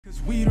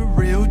We the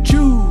real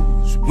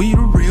Jews, we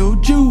the real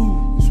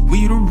Jews,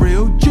 we the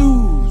real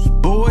Jews.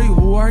 Boy,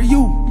 who are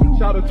you?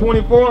 Chapter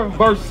 24,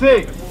 verse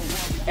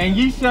 6. And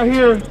ye shall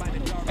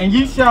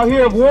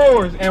hear of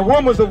wars and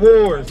rumors of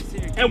wars.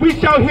 And we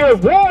shall hear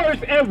wars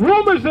and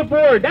rumors of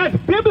war. That's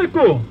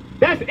biblical.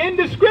 That's in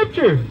the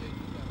scriptures.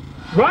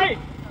 Right?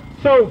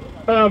 So,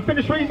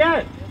 finish reading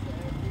that.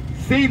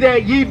 See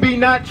that ye be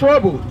not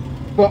troubled,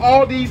 for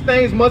all these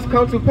things must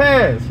come to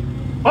pass.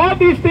 All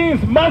these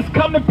things must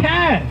come to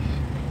pass.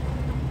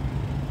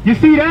 You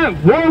see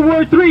that? World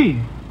War III.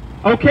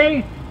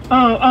 Okay?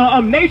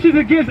 Nations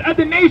against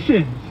other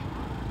nations.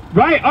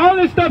 Right? All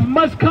this stuff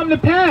must come to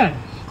pass.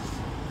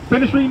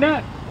 Finish reading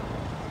that.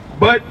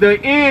 But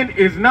the end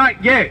is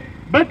not yet.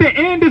 But the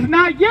end is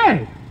not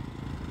yet.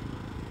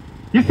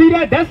 You see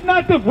that? That's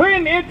not the, we're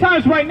in the end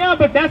times right now,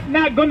 but that's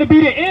not going to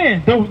be the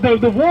end.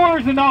 The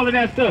wars and all of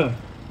that stuff.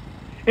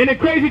 And the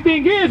crazy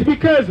thing is,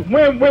 because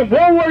when World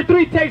War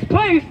III takes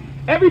place,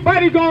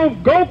 everybody going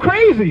to go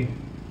crazy.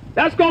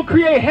 That's going to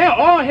create hell.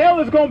 All hell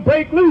is going to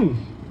break loose.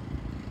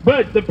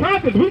 But the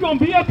prophets, we're going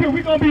to be up here,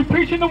 we're going to be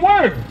preaching the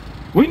word.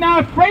 We're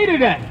not afraid of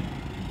that.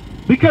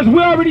 Because we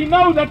already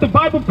know that the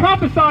Bible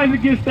prophesies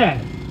against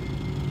that.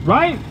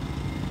 Right?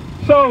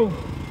 So,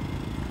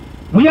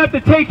 we have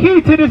to take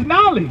heed to this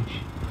knowledge.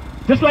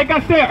 Just like I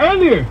said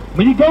earlier,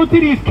 when you go to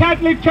these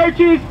Catholic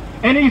churches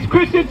and these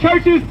Christian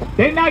churches,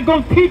 they're not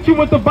going to teach you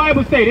what the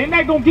Bible says. They're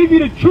not going to give you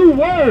the true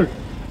word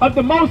of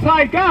the Most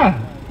High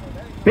God.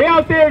 They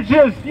out there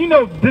just,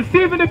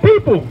 deceiving the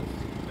people.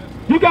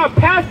 You got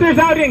pastors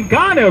out in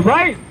Ghana,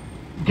 right?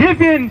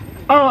 Giving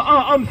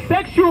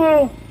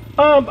sexual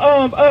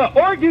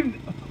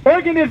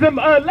organism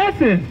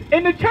lessons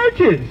in the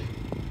churches.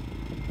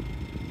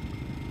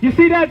 You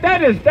see that?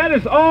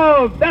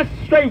 That's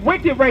straight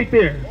wicked right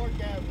there.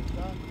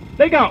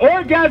 They got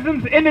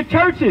orgasms in the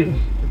churches.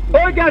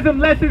 Orgasm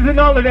lessons and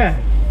all of that.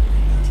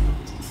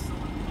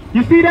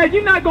 You see that?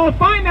 You're not going to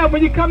find that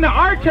when you come to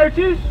our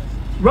churches,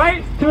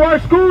 right? To our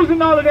schools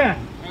and all of that.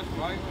 That's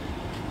right.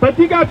 But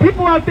you got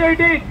people out there,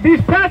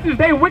 these pastors,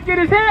 they wicked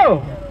as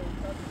hell.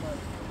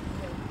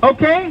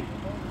 Okay?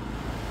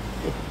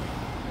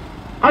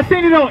 I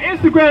seen it on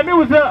Instagram. It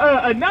was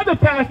another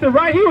pastor,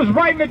 right? He was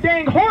riding a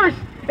dang horse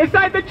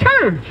inside the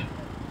church.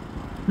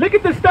 Look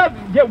at the stuff.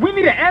 Yeah, we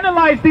need to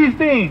analyze these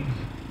things.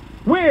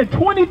 We're in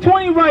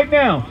 2020 right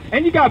now,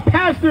 and you got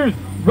pastors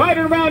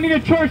riding around in a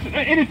church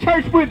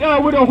with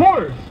a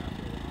horse.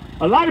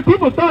 A lot of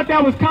people thought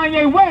that was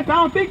Kanye West. I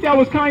don't think that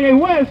was Kanye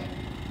West.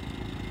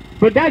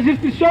 But that's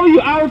just to show you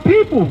our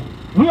people.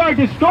 We are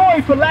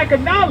destroyed for lack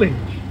of knowledge.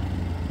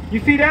 You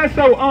see that?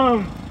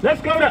 So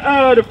let's go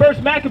to the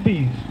First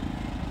Maccabees.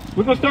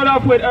 We're gonna start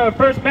off with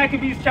First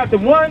Maccabees chapter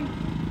 1.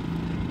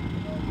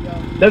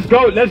 Let's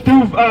go. Let's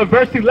do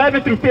verse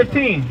 11 through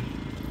 15.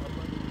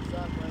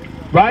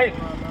 Right?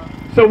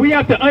 So we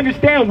have to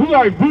understand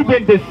we've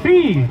been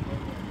deceived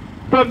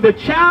from the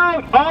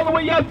child all the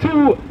way up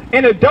to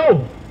an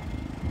adult.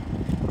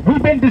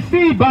 We've been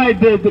deceived by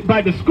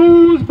the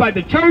schools, by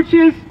the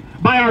churches,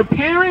 by our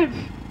parents.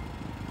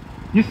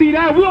 You see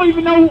that? We don't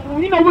even know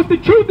what's the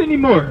truth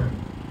anymore.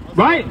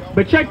 Right?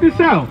 But check this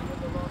out.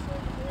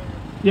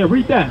 Yeah,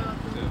 read that.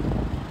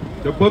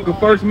 The book of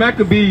First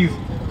Maccabees,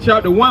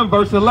 chapter 1,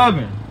 verse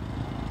 11.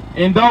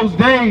 In those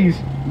days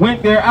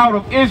went there out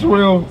of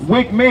Israel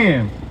wicked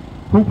men,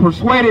 who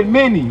persuaded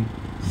many,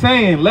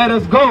 saying, let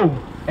us go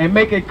and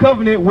make a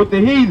covenant with the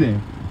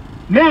heathen.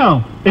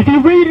 Now, if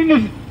you read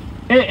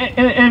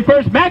in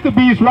First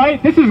Maccabees,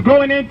 right, this is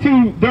going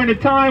into during the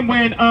time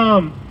when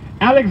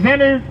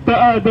Alexander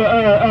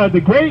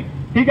the Great,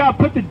 he got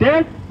put to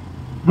death,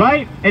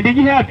 right? And then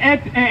you have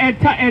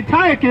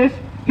Antiochus,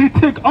 he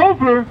took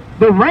over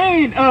the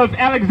reign of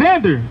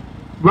Alexander,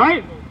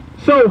 right?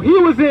 So he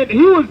was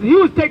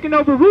taking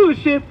over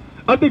rulership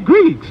of the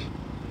Greeks.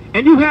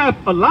 And you have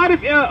a lot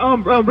of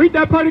read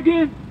that part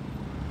again.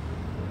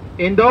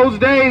 In those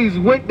days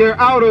went there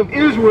out of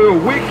Israel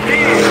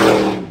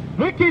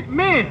wicked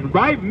men,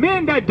 right?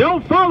 Men that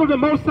don't follow the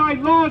Most High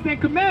laws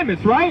and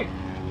commandments, right?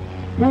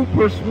 Who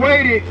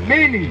persuaded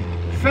many,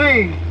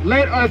 saying,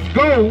 let us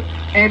go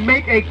and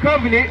make a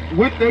covenant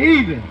with the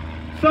heathen.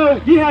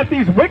 So you have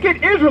these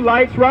wicked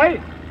Israelites,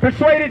 right?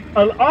 Persuaded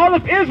all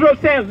of Israel,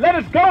 saying, let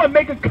us go and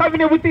make a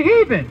covenant with the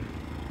heathen.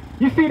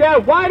 You see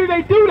that? Why do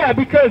they do that?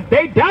 Because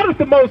they doubted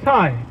the Most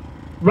High,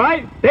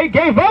 right? They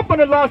gave up on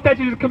the law,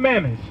 statutes, and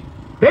commandments.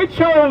 They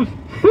chose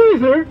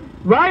Caesar,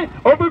 right,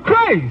 over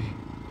Christ,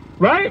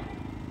 right?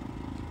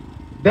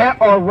 That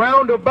are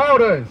round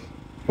about us.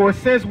 For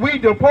since we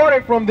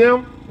departed from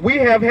them, we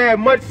have had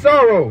much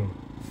sorrow.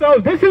 So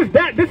this is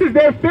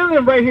their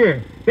feeling right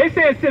here. They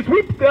said since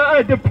we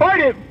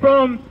departed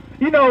from,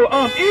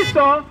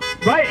 Esau,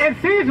 right, and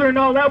Caesar and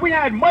all that, we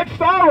had much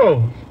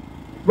sorrows.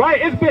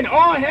 Right? It's been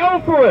all hell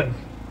for us.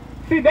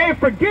 See, they're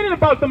forgetting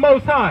about the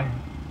Most High.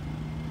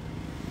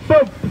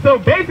 So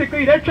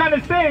basically, they're trying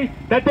to say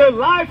that their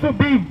lives will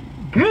be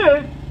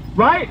good,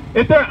 right,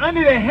 if they're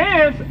under the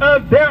hands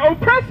of their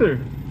oppressor.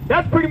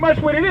 That's pretty much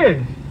what it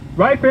is.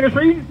 Right? Finish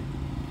reading.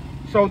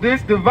 So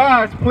this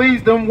device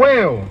pleased them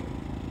well,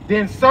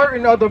 Then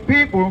certain of the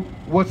people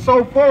were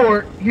so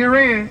forward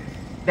herein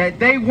that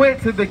they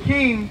went to the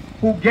king,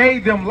 who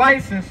gave them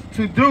license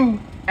to do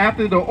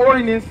after the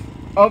ordinance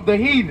of the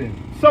heathen.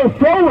 So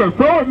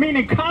forward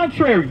meaning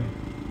contrary,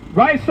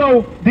 right?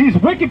 So these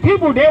wicked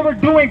people, they were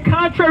doing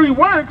contrary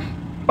works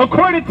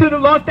according to the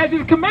law,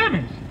 statutes,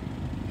 commandments.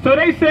 So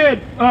they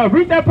said,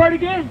 read that part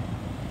again.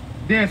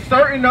 Then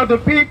certain of the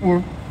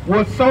people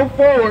were so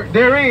forward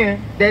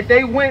therein that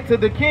they went to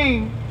the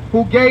king,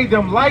 who gave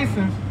them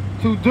license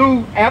to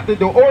do after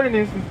the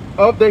ordinances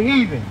of the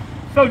heathen.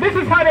 So this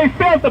is how they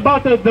felt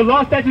about the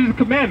law, statutes, and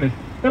commandments.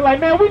 They're like,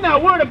 man, we're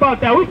not worried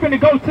about that. We're finna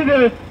go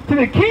to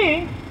the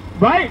king,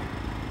 right?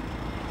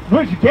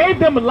 Which gave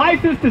them a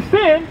license to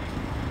sin.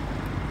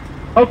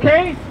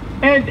 Okay?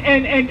 And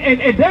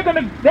they're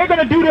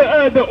gonna do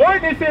the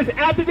ordinances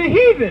after the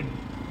heathen.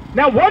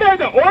 Now, what are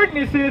the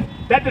ordinances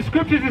that the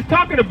scriptures is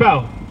talking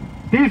about?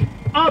 These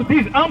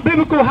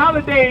unbiblical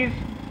holidays,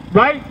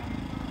 right?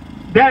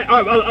 That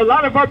a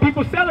lot of our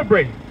people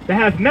celebrate. That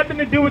has nothing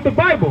to do with the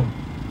Bible.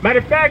 Matter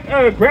of fact,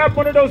 grab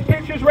one of those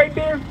pictures right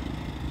there.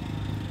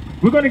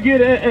 We're going to get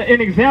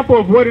an example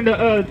of what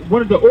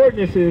one of the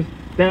ordinances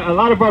that a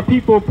lot of our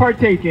people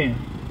partake in.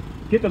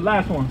 Get the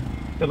last one,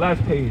 the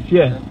last page.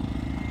 Yeah.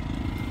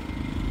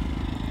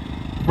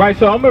 Right.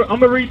 So I'm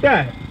gonna read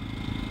that.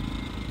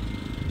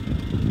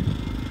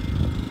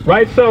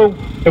 Right. So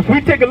if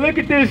we take a look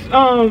at this,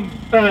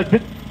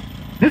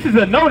 this is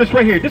a notice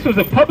right here. This was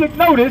a public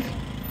notice,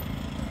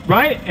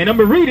 right? And I'm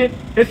gonna read it.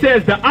 It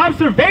says, the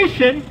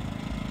observation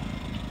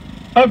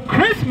of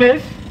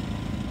Christmas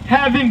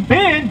having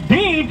been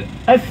deemed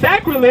a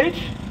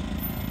sacrilege,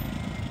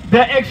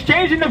 the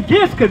exchanging of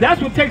gifts, because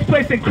that's what takes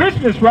place in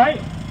Christmas,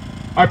 right?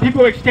 Are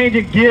people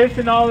exchanging gifts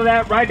and all of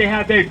that, right? They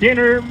have their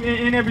dinner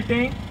and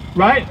everything,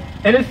 right?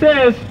 And it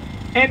says,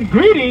 and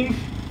greetings,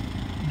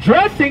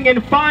 dressing in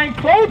fine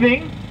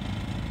clothing,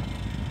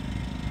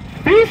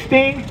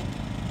 feasting,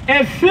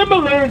 and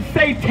similar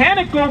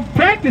satanical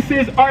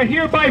practices are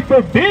hereby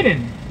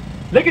forbidden.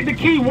 Look at the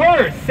key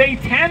word,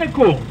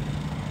 satanical.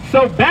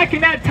 So back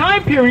in that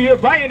time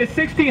period, right, in the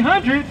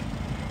 1600s,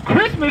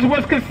 Christmas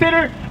was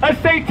considered a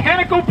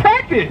satanical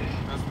practice.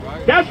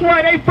 That's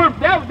right.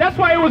 That's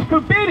why it was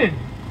forbidden.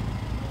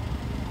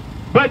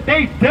 But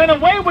they done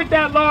away with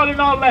that law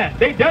and all that.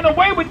 They done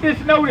away with this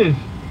notice.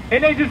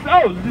 And they just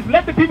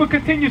let the people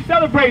continue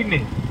celebrating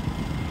it.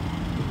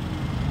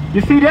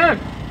 You see that?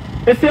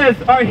 It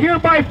says, are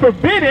hereby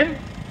forbidden,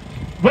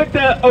 with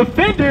the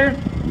offender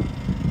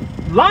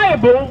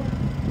liable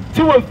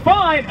to a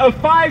fine of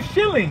 5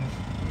 shillings.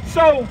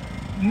 So,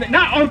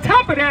 not on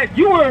top of that,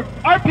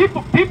 our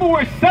people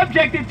were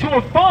subjected to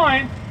a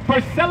fine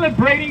for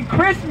celebrating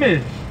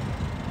Christmas.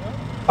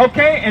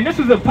 Okay, and this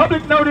was a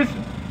public notice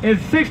in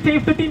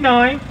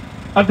 1659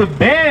 of the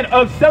ban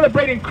of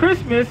celebrating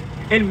Christmas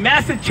in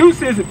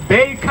Massachusetts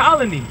Bay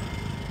Colony.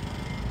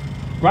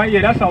 Right?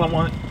 Yeah, that's all I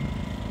want.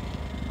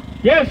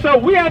 Yeah, so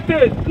we have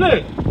to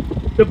look.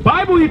 The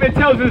Bible even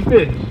tells us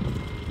this.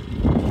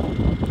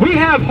 We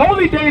have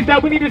holy days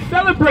that we need to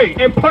celebrate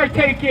and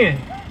partake in.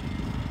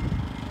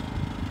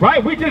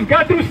 Right? We just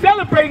got through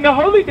celebrating the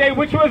holy day,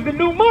 which was the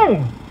new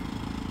moon.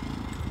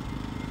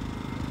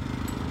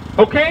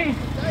 Okay?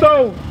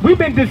 So we've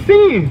been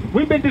deceived.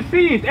 We've been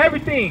deceived.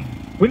 Everything.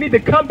 We need to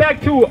come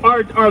back to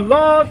our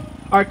laws,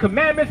 our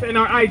commandments, and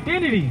our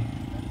identity.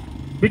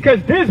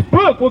 Because this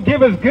book will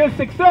give us good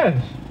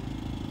success.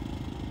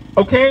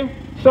 Okay?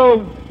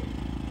 So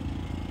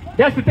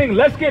that's the thing.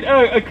 Let's get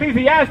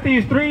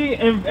Ecclesiastes 3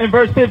 and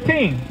verse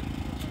 15.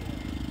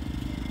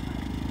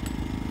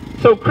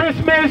 So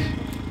Christmas,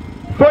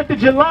 4th of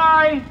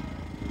July,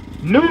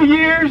 New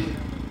Year's,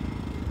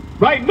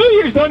 right? New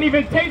Year's don't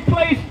even take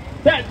place.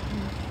 That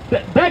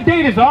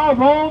date is all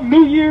wrong.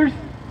 New Year's.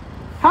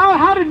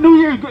 How the New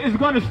Year is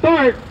going to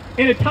start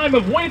in a time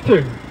of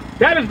winter?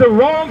 That is the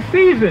wrong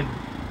season.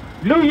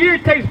 New Year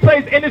takes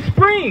place in the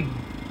spring.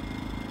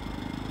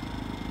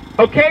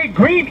 Okay,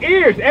 green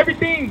ears,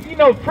 everything,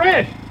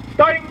 fresh,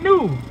 starting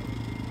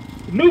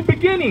new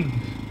beginnings.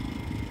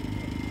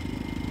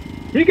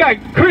 You got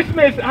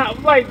Christmas,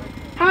 like,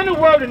 how in the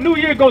world the New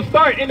Year gonna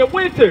start in the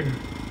winter?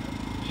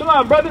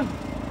 Shalom, brother.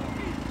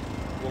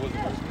 What was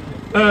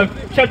the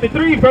verse? Chapter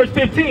 3, verse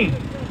 15.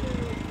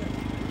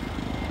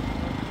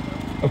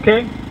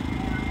 Okay.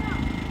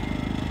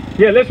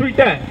 Yeah, let's read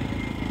that.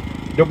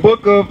 The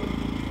book of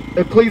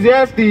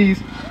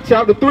Ecclesiastes,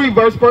 chapter 3,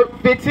 verse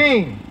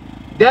 15.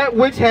 That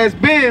which has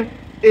been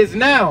is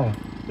now.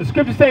 The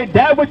scriptures say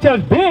that which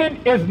has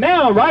been is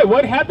now, right?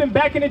 What happened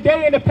back in the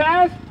day in the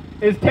past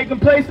is taking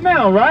place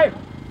now, right?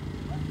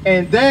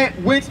 And that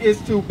which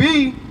is to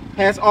be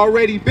has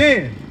already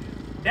been.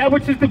 That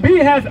which is to be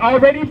has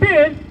already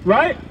been,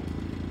 right?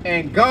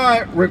 And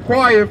God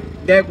requireth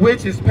that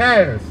which is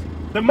past.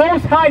 The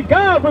Most High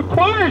God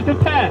requires the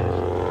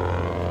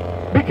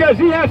past. Because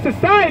you have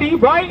society,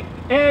 right?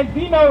 And,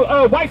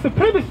 white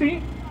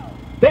supremacy.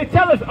 They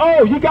tell us,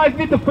 oh, you guys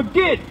need to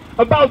forget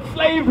about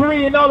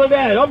slavery and all of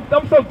that.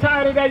 I'm so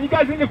tired of that. You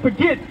guys need to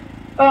forget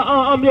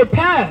your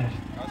past.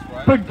 That's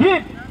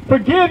right.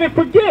 Forgive and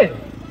forget.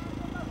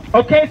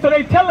 Okay, so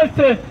they tell us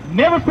to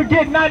never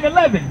forget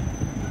 9/11.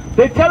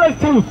 They tell us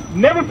to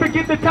never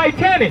forget the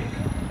Titanic,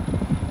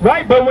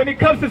 right? But when it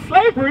comes to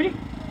slavery,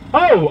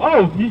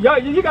 y'all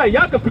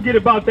can forget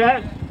about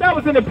that. That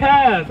was in the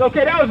past.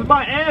 Okay, that was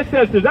my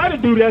ancestors. I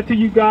didn't do that to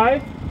you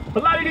guys. A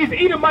lot of these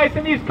Edomites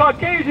and these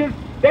Caucasians,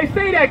 they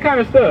say that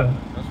kind of stuff.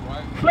 That's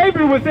right.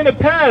 Slavery was in the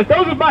past.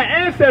 Those are my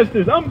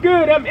ancestors. I'm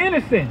good. I'm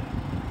innocent.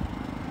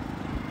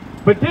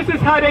 But this is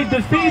how they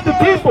deceive the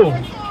people.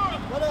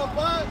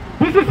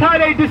 This is how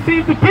they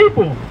deceive the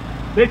people.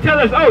 They tell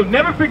us, oh,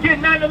 never forget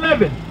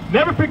 9/11.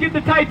 Never forget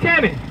the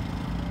Titanic.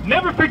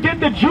 Never forget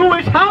the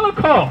Jewish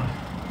Holocaust.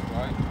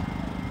 Right.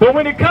 But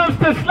when it comes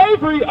to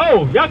slavery,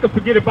 oh, y'all can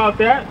forget about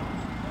that.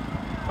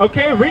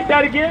 Okay, read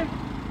that again.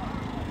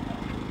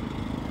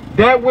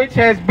 That which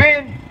has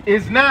been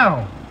is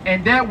now,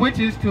 and that which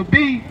is to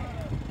be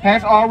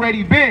has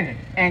already been,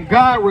 and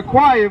God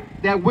requireth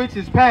that which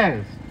is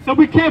past. So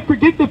we can't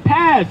forget the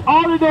past,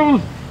 all of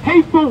those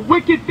hateful,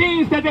 wicked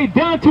things that they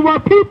done to our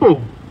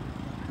people.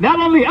 Not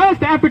only us,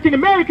 the African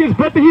Americans,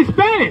 but the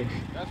Hispanics,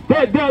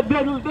 the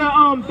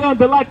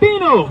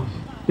Latinos,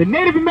 the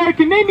Native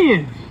American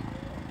Indians.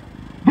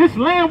 This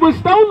land was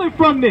stolen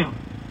from them.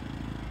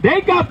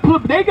 They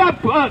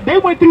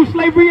went through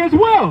slavery as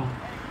well.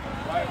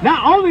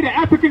 Not only the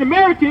African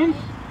Americans,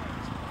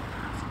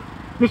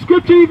 the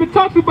scripture even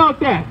talks about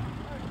that.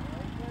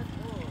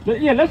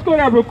 Yeah, let's go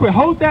there real quick.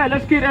 Hold that.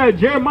 Let's get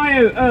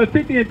Jeremiah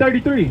 50 and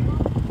 33.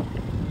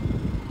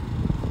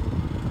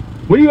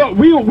 We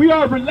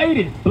are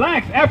related.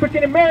 Blacks,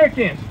 African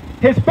Americans,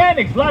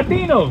 Hispanics,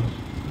 Latinos.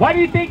 Why do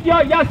you think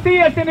y'all see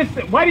us in this?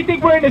 Why do you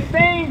think we're in the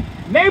same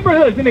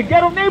neighborhoods, in the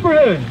ghetto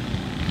neighborhoods?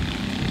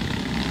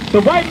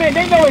 The white men,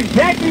 they know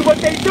exactly what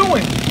they're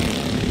doing.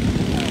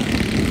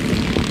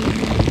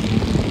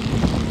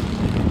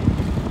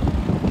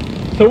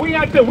 So we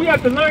have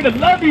to learn to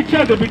love each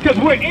other because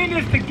we're in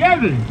this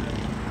together.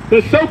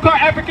 The so-called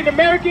African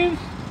Americans,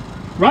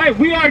 right?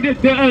 We are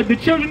the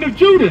children of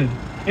Judah,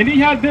 and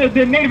you have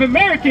the Native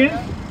Americans.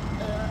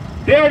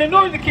 They are the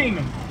Northern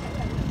Kingdom.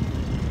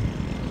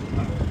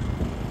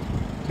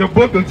 The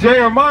book of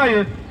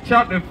Jeremiah,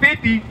 chapter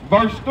 50,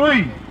 verse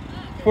 3.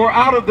 For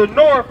out of the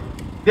north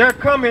there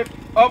cometh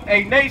up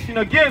a nation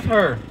against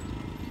her,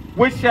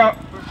 which shall...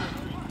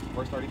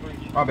 Verse 33.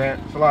 My bad.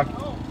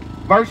 Salaki.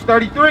 Verse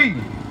 33.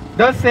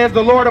 Thus says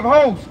the Lord of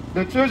hosts,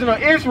 the children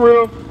of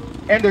Israel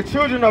and the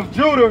children of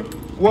Judah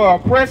were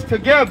oppressed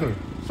together.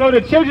 So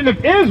the children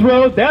of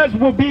Israel, that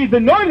will be the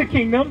Northern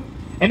Kingdom,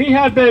 and he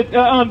has the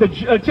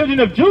children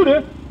of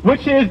Judah,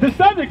 which is the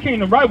Southern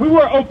Kingdom, right? We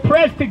were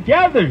oppressed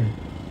together.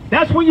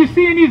 That's what you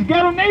see in these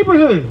ghetto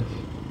neighborhoods.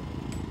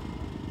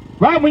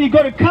 Right? When you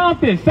go to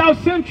Compton,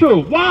 South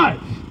Central,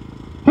 Watts,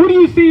 who do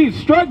you see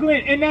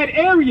struggling in that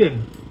area?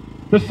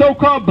 The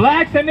so-called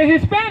blacks and the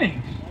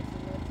Hispanics.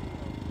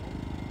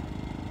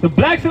 The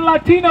blacks and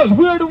Latinos,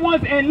 we're the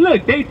ones, and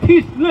look, they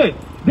teach, look,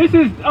 this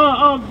is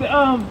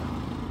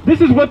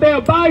what they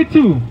abide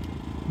to.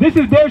 This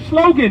is their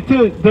slogan,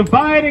 to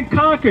divide and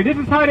conquer. This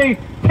is how they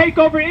take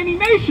over any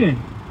nation.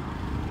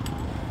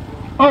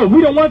 Oh,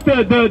 we don't want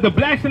the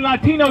blacks and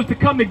Latinos to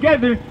come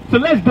together, so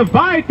let's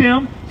divide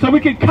them so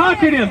we can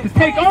conquer them, to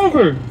take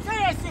over.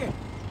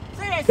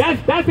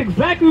 That's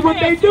exactly what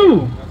they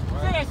do.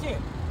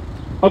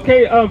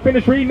 Okay,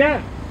 finish reading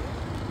that.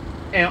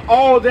 And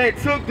all that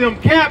took them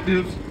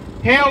captives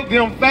held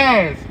them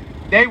fast.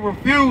 They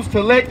refused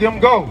to let them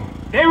go.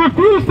 They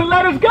refused to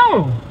let us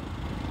go.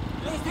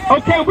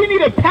 Okay, we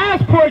need a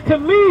passport to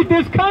leave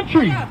this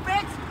country.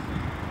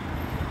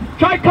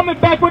 Try coming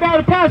back without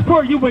a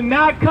passport, you would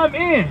not come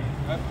in.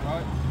 That's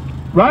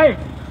right. Right?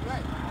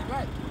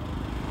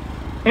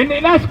 And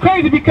that's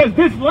crazy because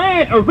this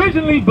land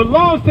originally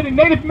belongs to the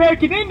Native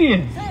American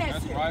Indians.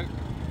 That's right.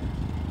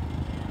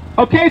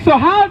 Okay, so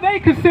how are they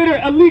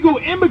considered illegal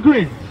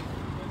immigrants?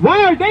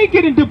 Why are they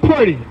getting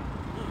deported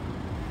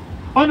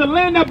on the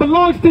land that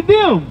belongs to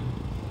them?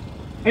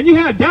 And you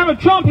have Donald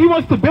Trump, he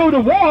wants to build a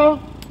wall,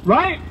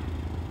 right?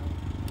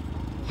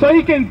 So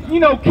he can, you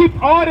know,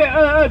 keep all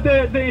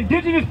the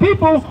indigenous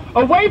people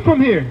away from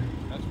here.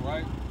 That's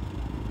right.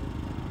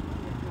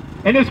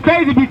 And it's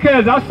crazy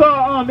because I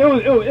saw it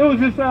was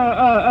this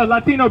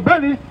Latino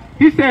brother.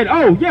 He said,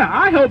 "Oh yeah,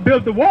 I helped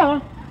build the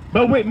wall,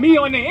 but with me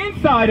on the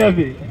inside of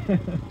it."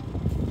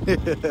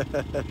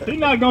 He's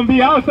not gonna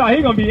be outside.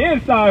 He's gonna be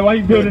inside while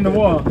he's building the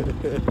wall.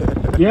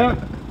 Yeah.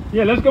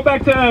 Yeah. Let's go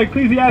back to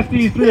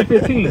Ecclesiastes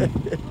 3:15.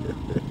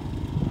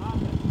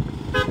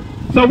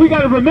 So we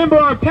got to remember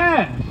our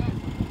past.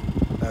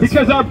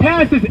 Because our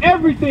past is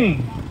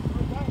everything.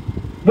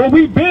 What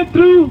we've been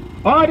through,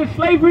 all the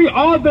slavery,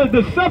 all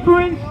the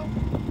sufferings,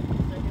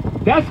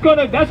 that's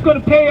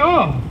gonna pay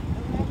off.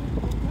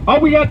 All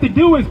we have to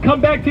do is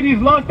come back to these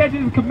laws,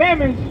 statutes, and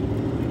commandments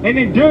and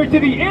endure to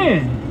the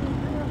end.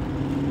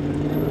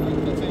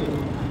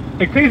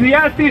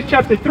 Ecclesiastes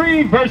chapter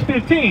 3, verse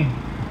 15.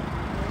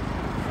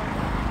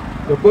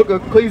 The book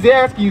of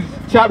Ecclesiastes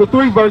chapter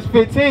 3, verse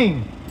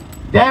 15.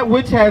 That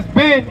which has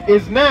been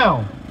is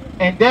now,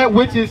 and that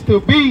which is to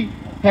be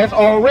has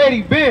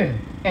already been,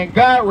 and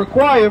God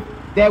requireth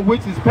that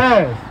which is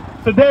past.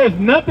 So there's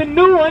nothing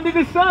new under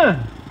the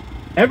sun.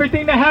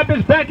 Everything that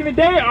happens back in the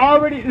day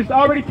is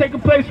already taking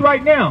place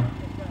right now.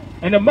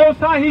 And the Most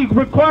High, He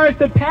requires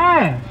the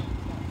past.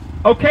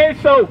 Okay,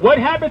 so what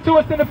happened to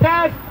us in the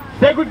past?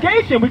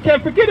 Segregation. We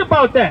can't forget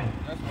about that.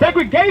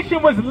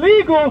 Segregation was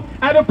legal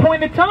at a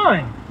point in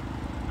time.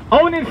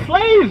 Owning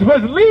slaves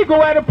was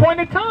legal at a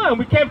point in time.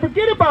 We can't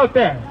forget about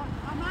that.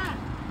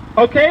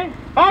 Okay?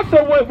 Also,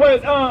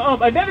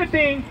 another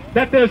thing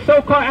that the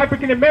so-called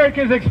African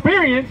Americans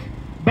experienced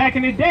back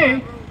in the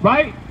day,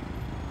 right,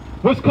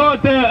 was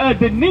called the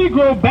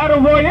Negro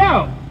Battle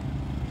Royale,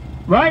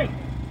 right?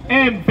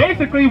 And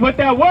basically what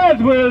that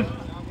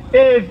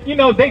is, you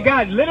know, they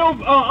got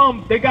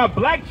they got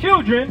black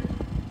children,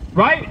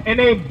 right? And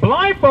they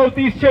blindfold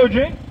these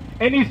children,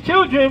 and these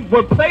children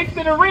were placed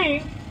in a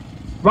ring,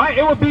 right?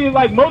 It would be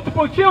like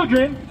multiple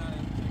children,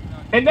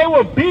 and they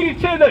will beat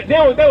each other. They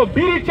will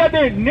beat each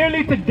other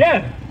nearly to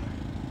death,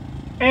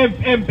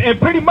 and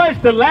pretty much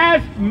the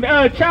last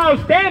child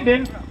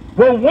standing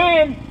will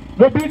win.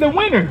 Will be the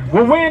winner.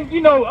 Will win,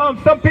 you know,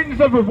 some pieces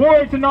of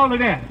rewards and all of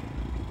that.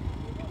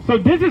 So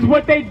this is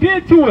what they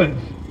did to us.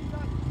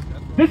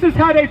 This is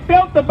how they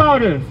felt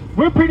about us.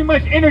 We're pretty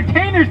much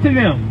entertainers to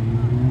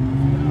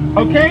them.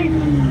 Okay?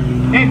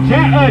 And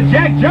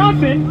Jack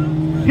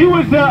Johnson, he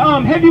was the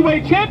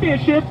heavyweight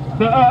championship,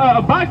 the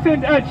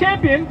boxing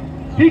champion.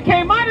 He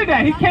came out of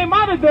that. He came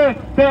out of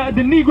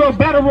the Negro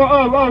Battle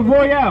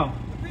Royale.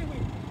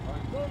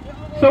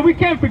 So we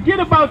can't forget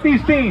about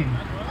these things.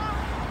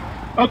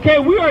 Okay,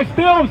 we are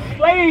still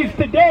slaves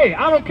today.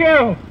 I don't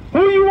care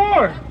who you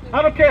are.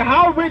 I don't care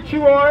how rich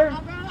you are.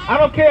 I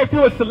don't care if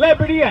you're a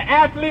celebrity, an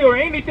athlete, or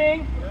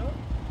anything.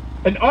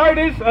 An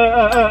artist, an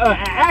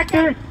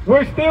actor.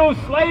 We're still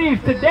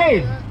slaves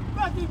today.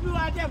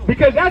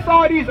 Because that's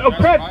all these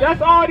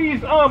that's all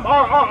these how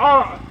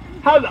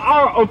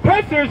our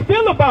oppressors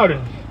feel about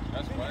us.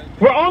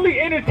 We're only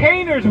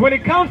entertainers when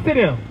it comes to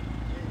them.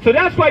 So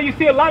that's why you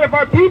see a lot of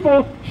our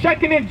people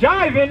shucking and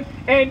jiving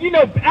and, you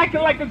know,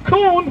 acting like a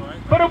coon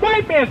for the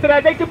white man so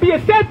that they can be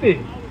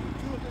accepted.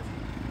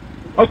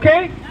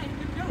 Okay?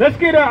 Let's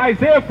get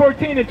Isaiah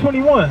 14 and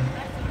 21.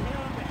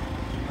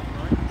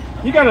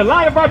 You got a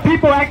lot of our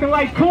people acting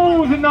like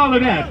coons and all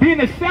of that, being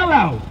a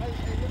sellout.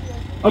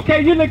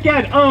 Okay, you look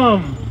at,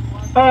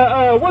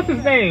 what's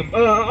his name?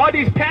 All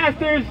these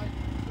pastors,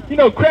 you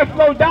know,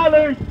 Creflo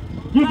Dollar.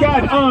 You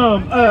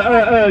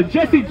got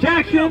Jesse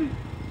Jackson.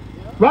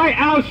 Right,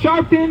 Al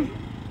Sharpton,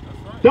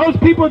 those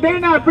people, they're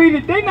not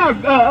breathing, they're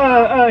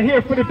not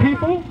here for the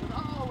people.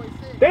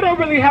 They don't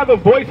really have a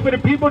voice for the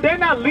people. They're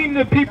not leading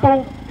the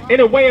people in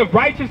a way of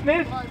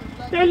righteousness.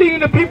 They're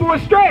leading the people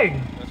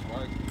astray.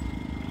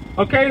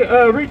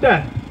 Okay, read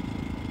that.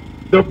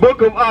 The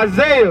book of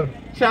Isaiah,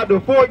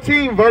 chapter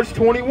 14, verse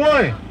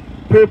 21.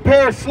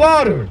 Prepare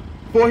slaughter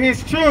for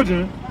his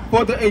children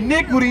for the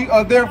iniquity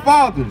of their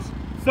fathers.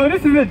 So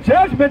this is a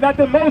judgment that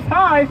the Most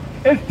High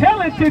is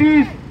telling to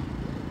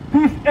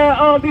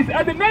these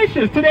other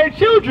nations, to their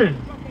children,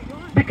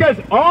 because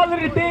all of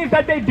the things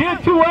that they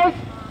did to us,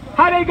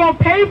 how they gonna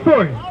pay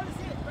for it?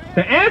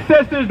 The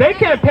ancestors, they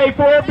can't pay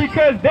for it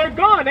because they're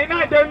gone.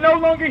 They're no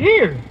longer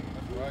here.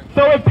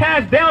 So it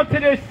passed down to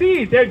their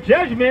seed. Their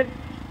judgment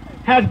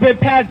has been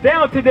passed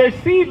down to their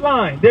seed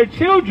line, their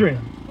children.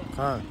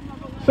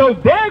 So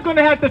they're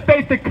gonna have to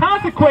face the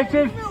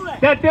consequences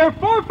that their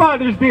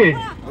forefathers did.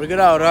 Bring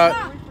it out,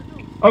 right?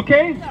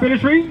 Okay,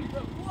 finish reading.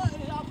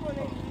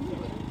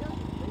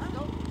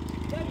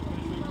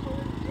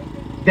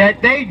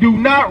 That they do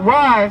not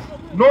rise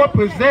nor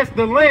possess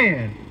the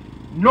land,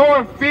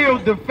 nor fill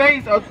the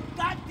face of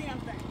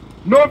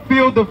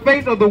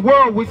the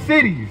world with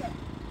cities.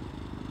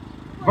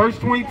 Verse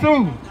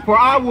 22. For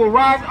I will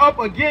rise up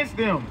against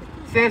them,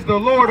 says the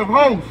Lord of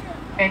hosts,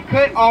 and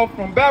cut off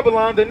from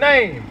Babylon the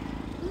name.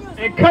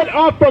 And cut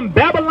off from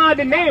Babylon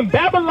the name.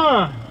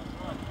 Babylon.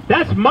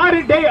 That's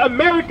modern day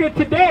America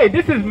today.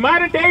 This is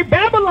modern day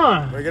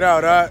Babylon. Bring it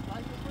out, right?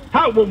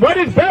 What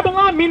is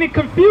Babylon? Meaning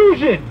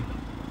confusion.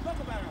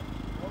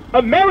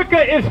 America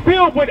is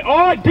filled with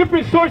all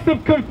different sorts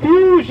of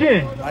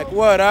confusion. Like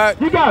what, right?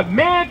 You got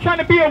man trying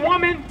to be a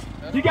woman.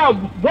 You got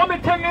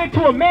woman turning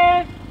into a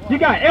man. You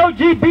got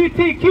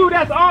LGBTQ.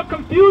 That's all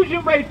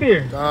confusion right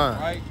there.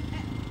 Right.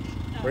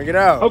 Bring it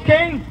out.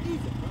 Okay?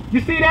 You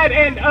see that?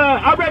 And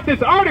I read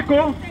this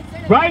article,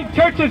 right?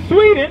 Church of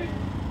Sweden.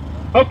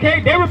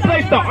 Okay? They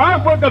replaced the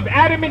artwork of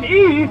Adam and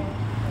Eve,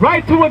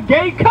 right, to a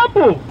gay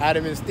couple.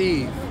 Adam and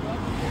Steve.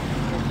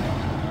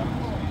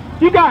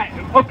 You got,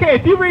 okay,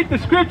 if you read the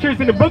scriptures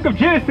in the book of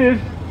Genesis,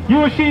 you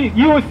will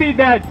see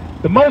that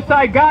the Most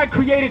High God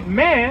created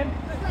man,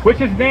 which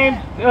his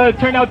name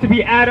turned out to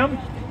be Adam,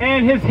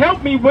 and his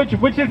helpmeet,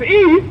 which is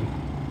Eve.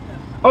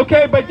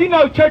 Okay, but you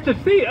know, Church of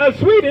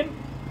Sweden,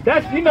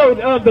 that's, you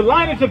know, the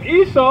lineage of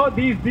Esau,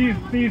 these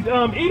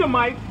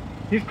Edomites,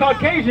 these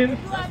Caucasians,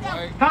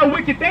 how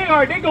wicked they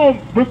are. They're going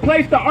to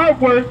replace the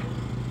artwork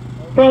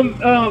from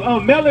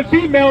male and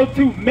female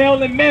to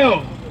male and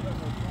male.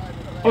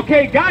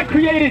 Okay, God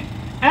created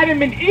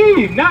Adam and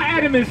Eve, not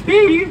Adam and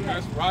Steve.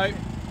 That's right.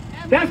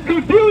 That's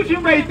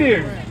confusion right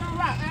there.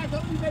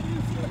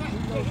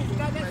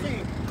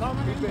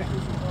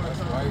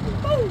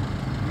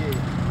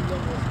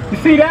 You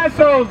see that?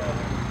 So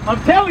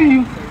I'm telling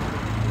you,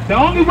 the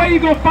only way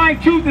you're going to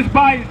find truth is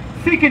by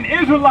seeking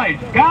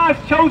Israelites, God's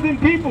chosen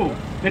people,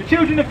 the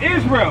children of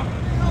Israel.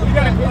 You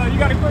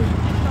got a question?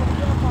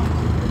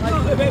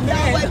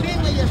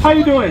 How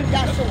you doing?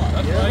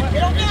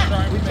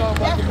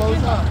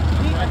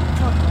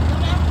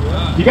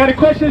 You got a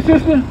question,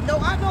 sister? No,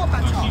 I know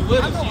about y'all. I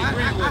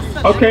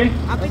know. Okay.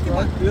 I think you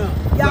want.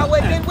 Y'all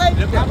wait.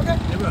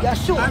 Yeah,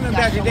 sure. I remember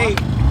back in the day,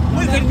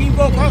 we couldn't even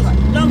go across.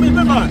 No,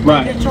 remember?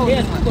 Right.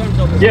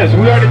 Yes,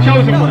 we are the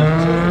chosen one.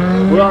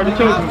 We are the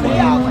chosen one.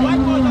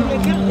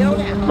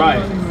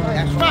 Right.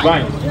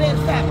 Right.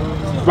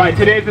 Right.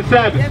 Today's the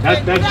Sabbath.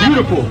 That's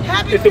beautiful.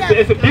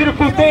 It's a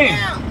beautiful thing.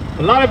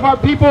 A lot of our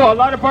people, a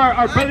lot of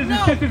our brothers and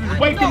sisters is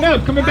waking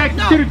up, coming back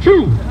to the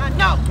truth.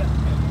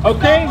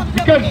 Okay?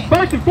 Because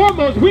first and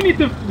foremost, we need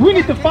to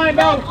find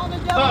out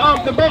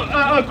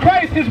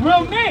Christ, his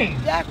real name.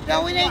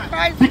 No, it ain't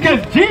Christ.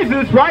 Because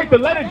Jesus, right, the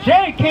letter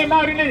J came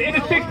out in the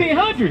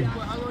 1600s.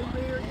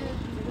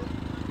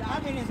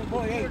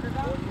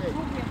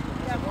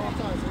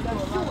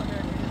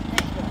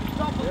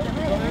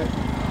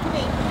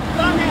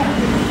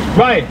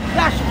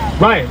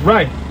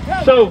 Right.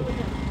 So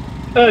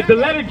the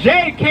letter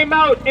J came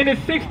out in the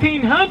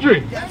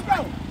 1600s.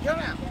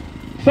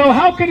 So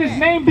how can his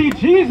name be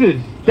Jesus?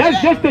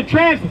 That's just a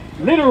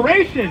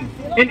transliteration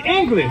in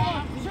English.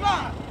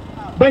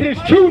 But his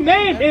true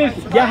name is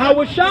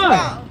Yahweh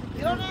Shai.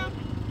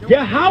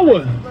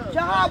 Yahweh.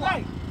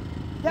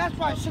 That's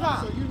right,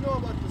 Shah.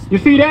 You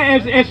see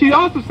that? And she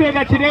also said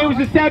that today was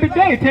the Sabbath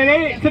day.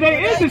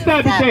 Today is the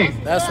Sabbath day.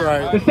 That's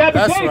right. The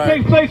Sabbath day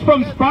takes place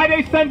from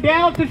Friday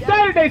sundown to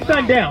Saturday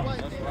sundown.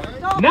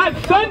 Not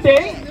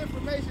Sunday.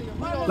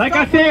 Like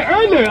I said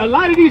earlier, a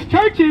lot of these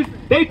churches,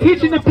 they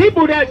teaching the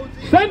people that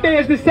Sunday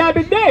is the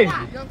Sabbath day.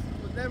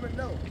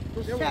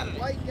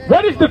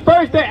 What is the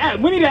first day?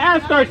 We need to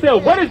ask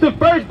ourselves, what is the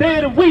first day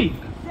of the week?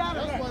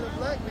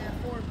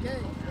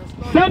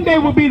 Sunday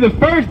will be the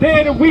first day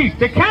of the week.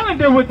 The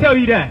calendar will tell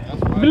you that.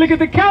 Look at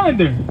the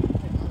calendar.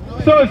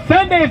 So if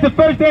Sunday is the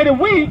first day of the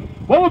week,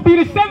 what would be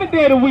the seventh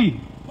day of the week?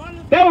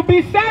 That would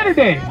be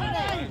Saturday.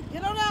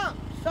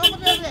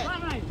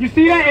 You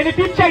see that? And if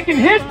you're checking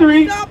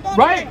history,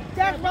 right?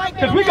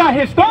 Because we got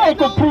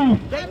historical proof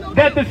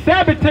that the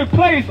Sabbath took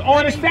place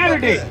on a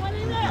Saturday.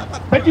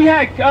 But you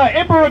had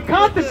Emperor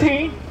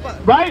Constantine,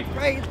 right?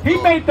 He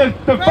made the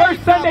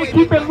first Sunday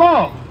keeping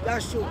law.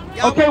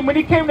 Okay, when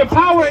he came to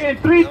power in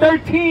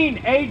 313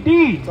 AD.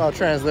 It's all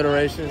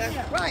transliteration.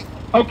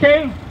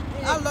 Okay?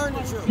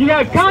 You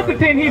had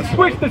Constantine, he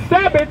switched the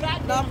Sabbath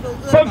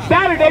from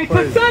Saturday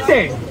to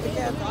Sunday.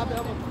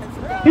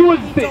 He was,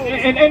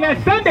 and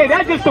that Sunday,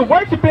 that's just the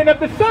worshiping of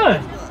the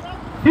sun.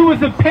 He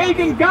was a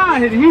pagan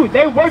god.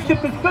 They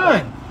worshiped the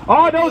sun.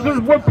 All those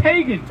were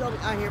pagans.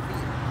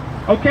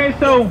 Okay,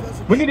 so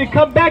we need to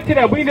come back to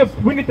that. We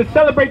need to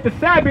celebrate the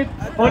Sabbath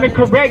on the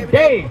correct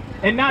day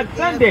and not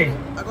Sunday.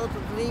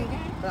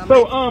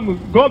 So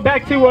going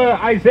back to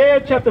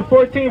Isaiah chapter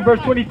 14 verse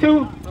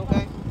 22.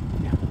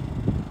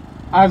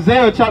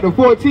 Isaiah chapter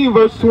 14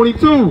 verse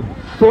 22.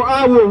 For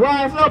I will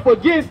rise up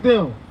against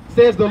them,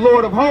 says the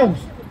Lord of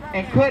hosts,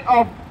 and cut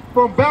off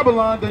from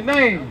Babylon the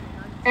name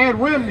and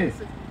remnant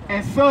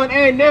and son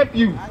and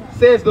nephew,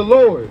 says the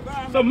Lord.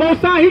 So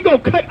Most High, he gonna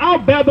cut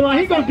out Babylon.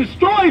 He gonna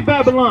destroy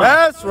Babylon.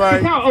 That's right.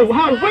 That's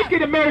how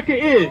wicked America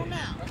is.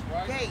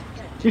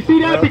 You see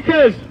that?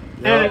 Because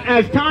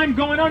as time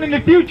going on in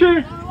the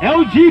future,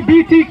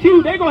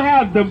 LGBTQ, they gonna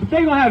have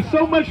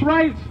so much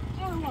rights.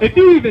 If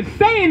you even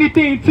say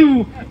anything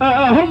to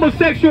a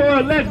homosexual or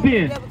a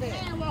lesbian,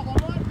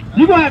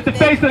 you're gonna have to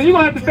face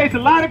a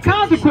lot of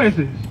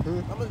consequences.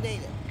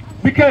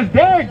 Because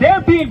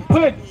they're being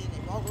put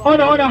on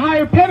a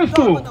higher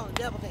pedestal,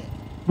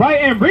 right?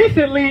 And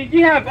recently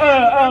you have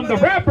the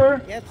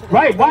rapper,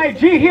 right,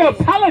 YG. He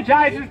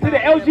apologizes to the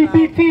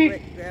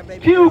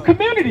LGBTQ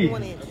community.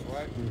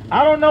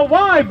 I don't know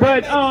why,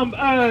 but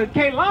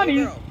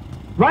Kaylani,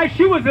 right?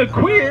 She was a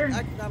queer,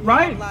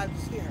 right?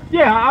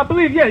 Yeah, I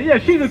believe. Yeah,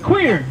 she's a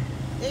queer,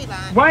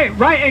 right?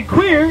 And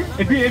queer,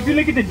 if you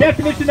look at the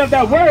definition of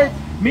that word,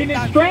 meaning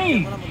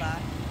strange.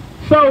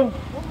 So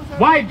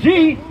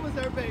YG.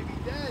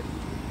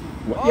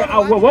 Yeah,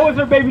 what was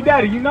her baby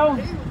daddy? You know?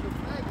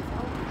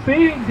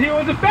 See, he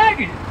was a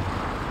faggot.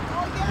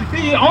 You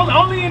see,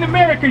 only in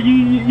America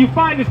you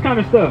find this kind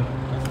of stuff.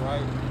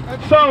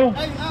 So.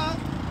 It's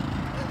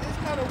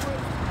kind of weird.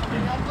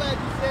 I'm glad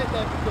you said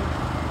that because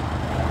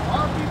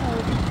our people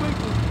will be quick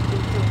to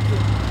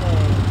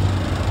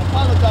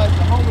apologize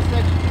to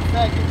homosexuals and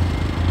faggots,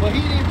 but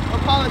he didn't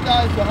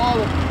apologize to all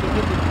of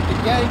the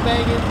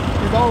gangbanging,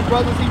 his own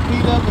brothers he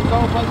beat up, his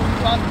own brothers he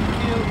possibly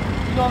killed.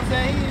 You know what I'm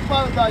saying? He didn't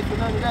apologize for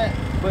none of that,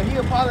 but he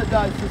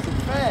apologized to some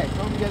fags.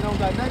 That don't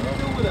got nothing to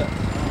do with us.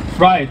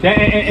 Right,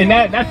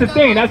 that's the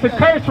thing. That's a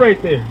curse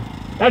right there.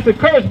 That's a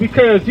curse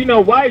because, you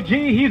know,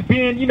 YG, he's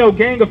being, you know,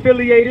 gang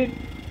affiliated.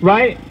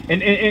 right?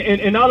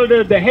 And all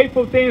of the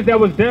hateful things that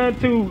was done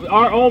to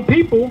our own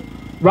people,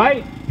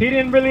 right? He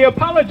didn't really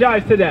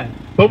apologize to that.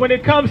 But when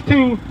it comes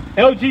to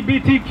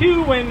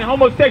LGBTQ and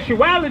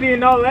homosexuality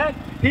and all that,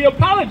 he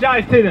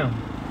apologized to them.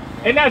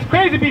 And that's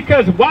crazy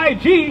because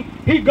YG,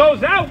 he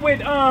goes out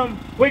with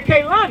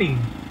Kehlani.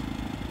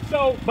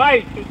 So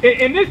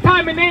in this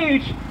time and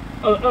age,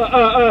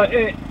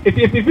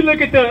 if you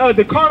look at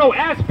the carnal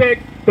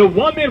aspect, the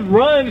woman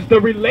runs the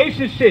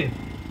relationship.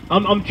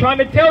 I'm trying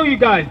to tell you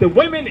guys, the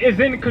woman is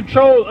in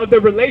control of the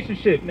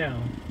relationship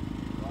now.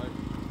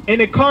 In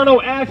the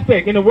carnal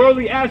aspect, in the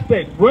worldly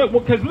aspect.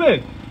 Because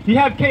look, you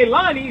have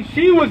Kehlani,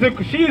 she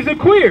is a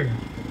queer,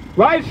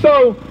 right?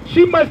 So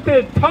she must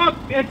have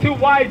talked into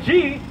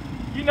YG,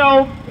 you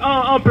know,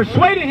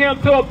 persuading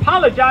him to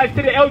apologize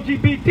to the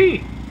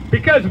LGBT.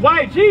 Because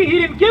YG, he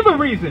didn't give a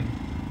reason.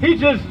 He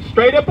just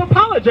straight up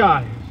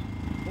apologized.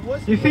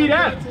 You see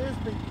that?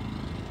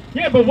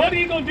 Yeah, but what are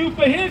you going to do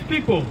for his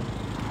people?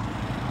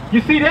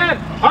 You see that?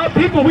 Our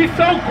people, we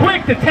so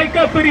quick to take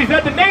up for these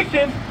other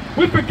nations,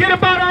 we forget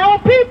about our own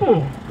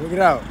people. Look it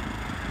out.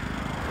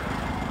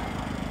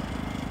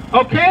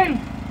 Okay?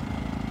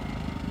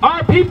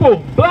 Our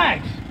people,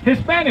 blacks,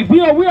 Hispanics,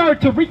 we are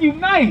to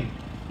reunite.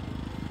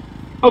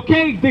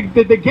 Okay?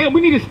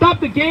 We need to stop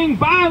the gang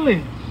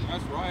violence.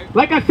 That's right.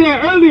 Like I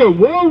said earlier,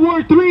 World War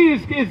III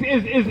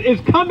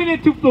is coming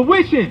into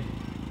fruition.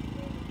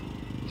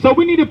 So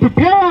we need to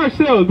prepare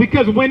ourselves,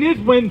 because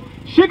when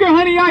sugar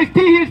honey iced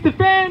tea hits the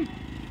fan,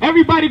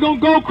 everybody gonna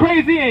go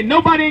crazy and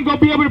nobody ain't gonna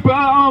be able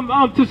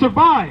to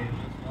survive.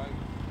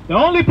 The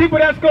only people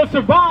that's gonna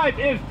survive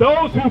is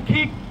those who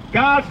keep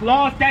God's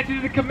law,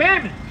 statutes, and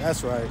commandments.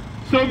 That's right.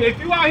 So if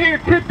you out here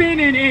cripping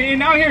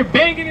and out here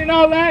banging and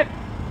all that,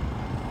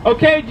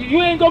 okay,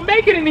 you ain't gonna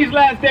make it in these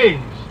last days.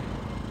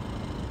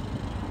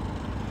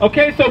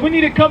 Okay, so we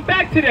need to come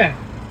back to that.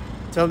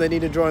 Tell them they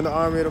need to join the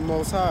army of the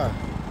Most High.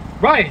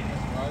 Right.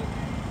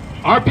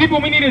 Our people,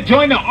 we need to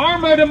join the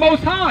armor of the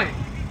Most High.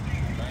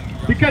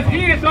 Because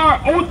he is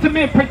our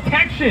ultimate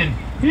protection.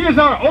 He is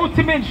our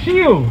ultimate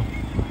shield.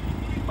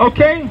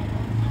 Okay?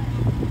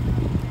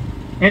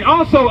 And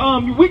also,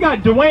 we got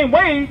Dwayne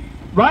Wade,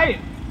 right?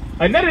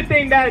 Another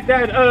thing that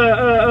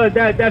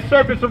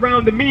surfaced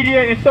around the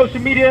media and social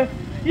media.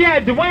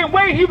 Yeah, Dwayne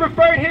Wade, he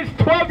referred his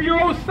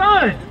 12-year-old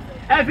son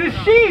as his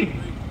she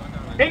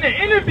in the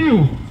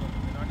interview.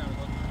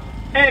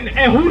 And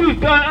who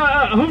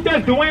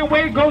does Dwayne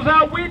Wade goes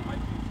out with?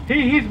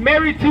 He's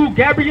married to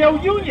Gabrielle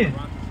Union.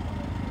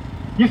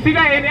 You see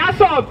that? And I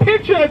saw a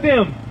picture of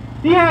them.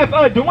 He have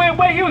Dwayne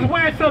Wade. He was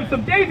wearing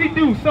some Daisy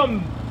Dukes,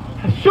 some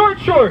short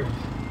shorts.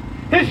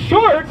 His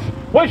shorts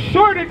was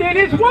shorter than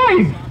his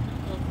wife.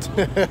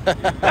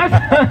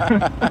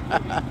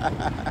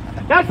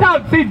 That's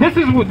how. See, this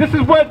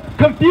is what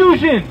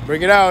confusion.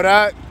 Bring it out,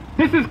 Doc.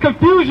 This is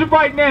confusion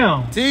right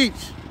now.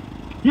 Teach.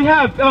 You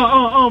have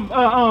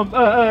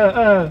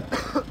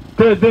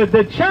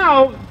the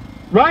child,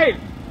 right?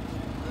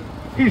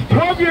 He's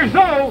 12 years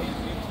old,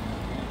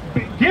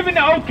 given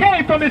the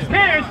okay from his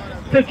parents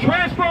to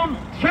transform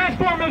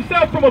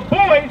himself from a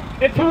boy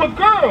into a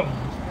girl,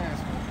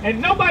 and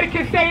nobody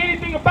can say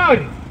anything about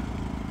it.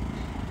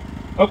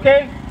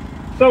 Okay,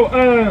 so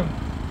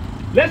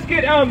let's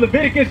get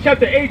Leviticus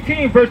chapter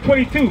 18, verse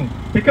 22,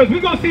 because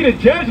we're gonna see the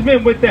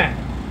judgment with that.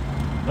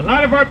 A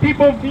lot of our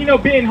people, you know,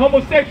 being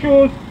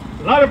homosexuals.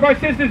 A lot of our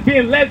sisters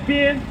being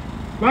lesbians,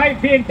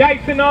 right? Being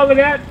dykes and all of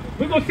that.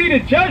 We're going to see the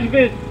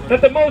judgment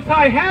that the Most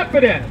High have for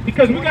that.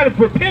 Because we got to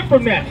repent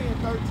from that.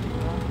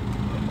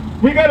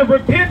 We got to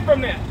repent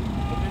from that.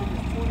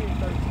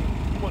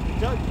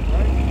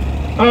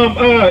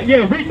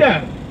 Yeah, read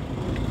that.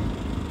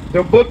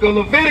 The book of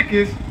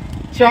Leviticus,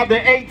 chapter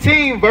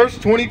 18, verse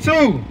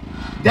 22.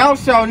 Thou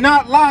shalt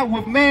not lie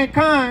with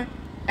mankind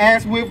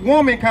as with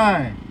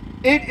womankind.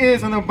 It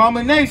is an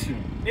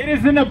abomination. It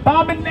is an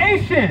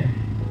abomination.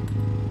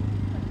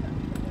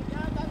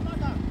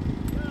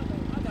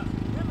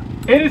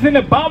 It is an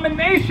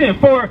abomination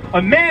for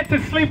a man to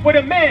sleep with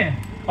a man,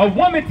 a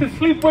woman to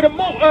sleep with a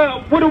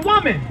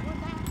woman.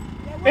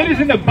 It is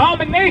an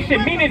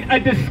abomination, meaning a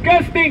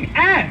disgusting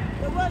act.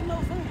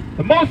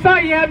 The Most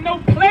High, you have no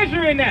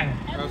pleasure in that.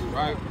 That's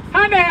right.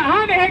 How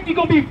the heck you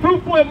gonna be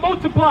fruitful and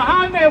multiply?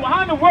 How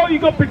in the world you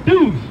gonna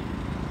produce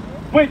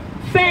with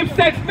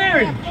same-sex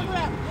marriage?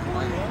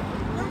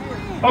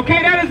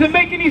 Okay, that doesn't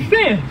make any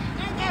sense.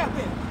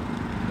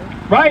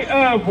 Right?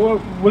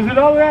 Was it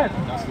all of that?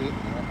 That's it.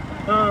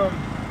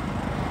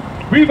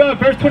 Read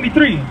verse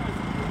 23.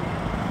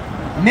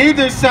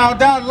 Neither shalt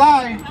thou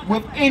lie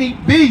with any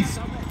beast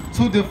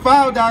to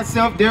defile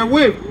thyself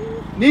therewith.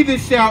 Neither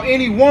shall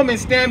any woman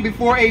stand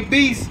before a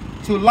beast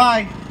to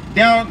lie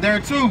down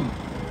thereto.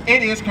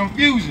 It is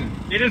confusion.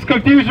 It is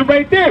confusion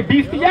right there.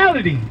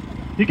 Bestiality.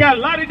 You got a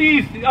lot of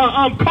these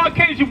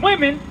Caucasian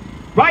women,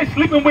 right,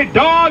 sleeping with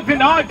dogs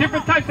and all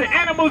different types of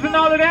animals and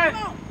all of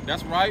that.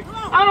 That's right.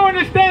 I don't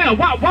understand.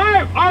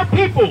 Why are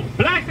people,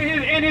 blacks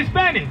and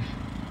Hispanics,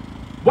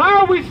 why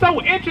are we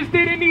so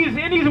interested in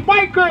these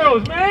white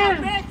girls,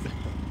 man?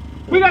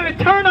 We got to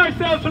turn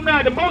ourselves from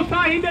that. The Most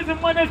High, He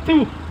doesn't want us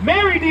to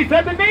marry these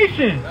other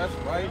nations. That's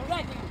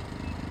right.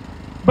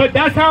 But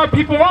that's how our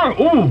people are.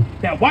 Ooh,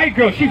 that white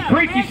girl, she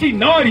freaky, she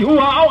naughty. Ooh,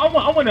 I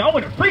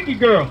want a freaky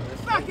girl.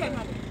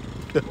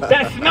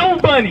 That snow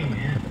bunny.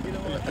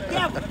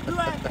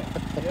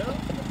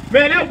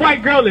 Man, that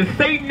white girl is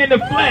Satan in the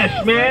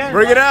flesh, man.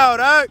 Bring it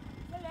out, huh?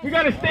 We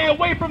got to stay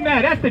away from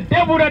that. That's the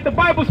devil that the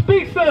Bible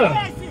speaks of.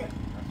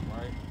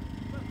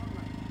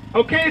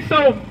 Okay,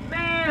 so,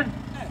 man,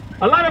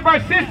 a lot of our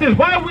sisters,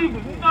 why we,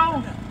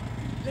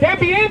 they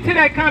be into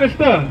that kind of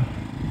stuff.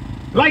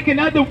 Liking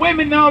other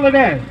women and all of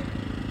that.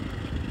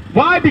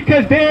 Why?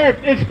 Because they're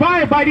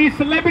inspired by these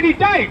celebrity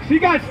dykes. You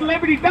got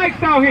celebrity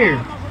dykes out here,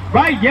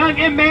 right? Young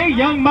M.A.,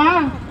 Young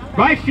Ma,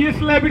 right? She a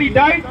celebrity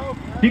dyke.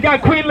 You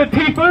got Queen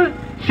Latifah.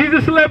 She's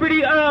a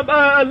celebrity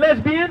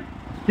lesbian.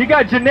 You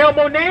got Janelle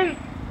Monáe,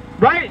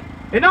 right?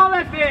 And all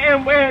that,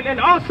 and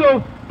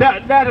also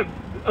that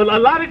a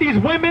lot of these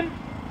women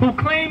who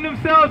claim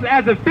themselves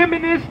as a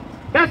feminist,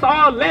 that's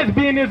all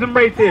lesbianism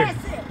right there.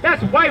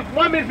 That's white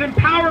women's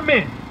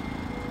empowerment.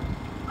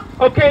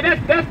 Okay,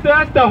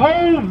 that's the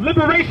whole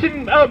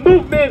liberation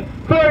movement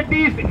for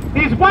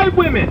these white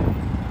women.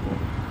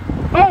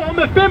 Oh, I'm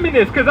a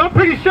feminist because I'm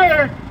pretty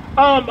sure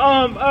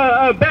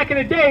back in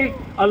the day,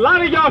 a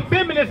lot of y'all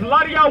feminists, a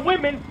lot of y'all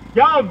women,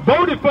 y'all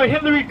voted for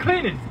Hillary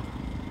Clinton.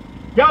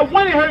 Y'all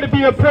wanted her to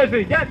be a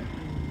president.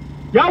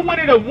 Y'all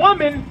wanted a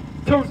woman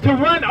to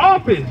run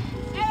office.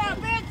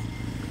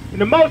 And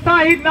the Most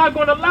High, He's not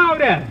going to allow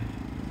that.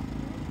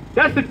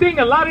 That's the thing.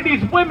 A lot of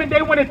these women,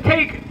 they want to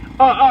take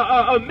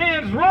a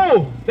man's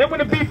role. They want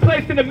to be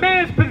placed in a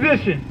man's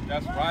position.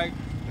 That's right.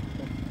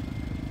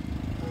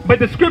 But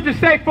the scriptures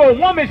say for a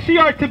woman, she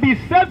ought to be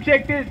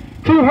subjected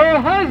to her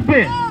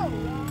husband.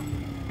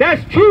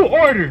 That's true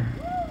order.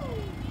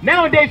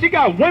 Nowadays, you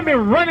got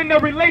women running the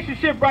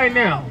relationship right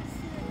now.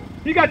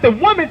 You got the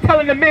woman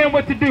telling the man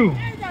what to do.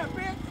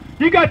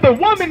 You got the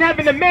woman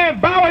having the man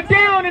bow it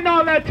down and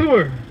all that to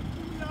her.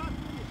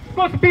 It's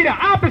supposed to be the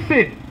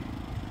opposite.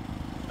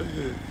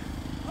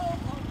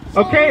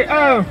 Okay,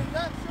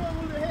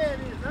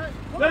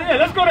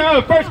 let's go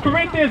to 1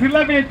 Corinthians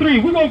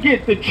 11:3. We're going to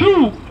get the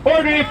true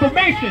order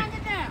information.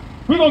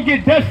 We're going to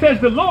get thus says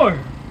the Lord.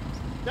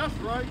 That's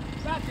right.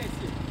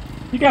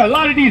 You got a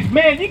lot of these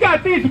men. You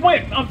got these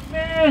women.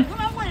 Man,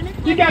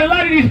 you got a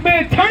lot of these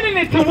men turning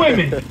into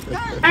women.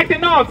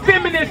 Acting all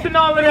feminist and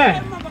all of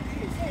that.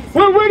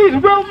 Where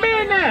these real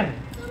men at?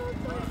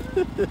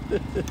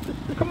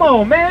 Come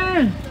on,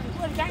 man.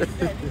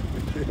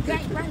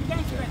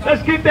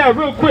 Let's get that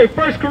real quick.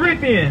 1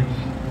 Corinthians.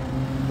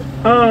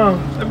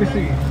 Let me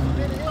see.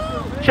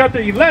 Chapter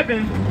 11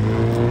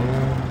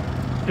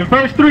 and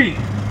verse 3.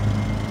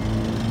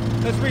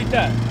 Let's read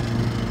that.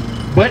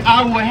 But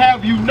I will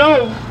have you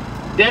know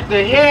that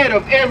the head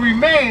of every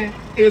man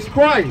is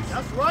Christ.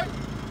 That's right.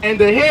 And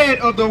the head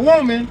of the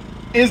woman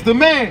is the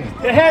man.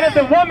 The head of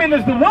the woman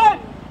is the what?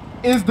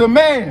 Is the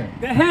man.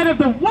 The head of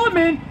the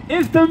woman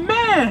is the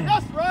man.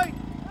 That's right.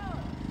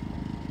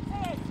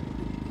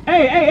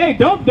 Hey,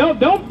 don't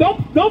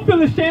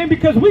feel ashamed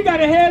because we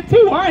got a head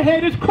too. Our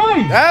head is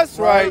Christ. That's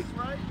right.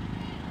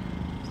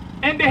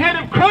 And the head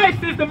of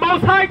Christ is the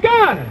Most High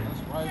God.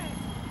 That's right.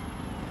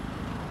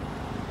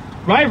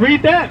 Right,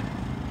 read that.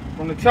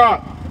 From the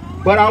top.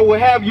 But I will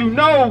have you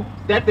know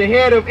that the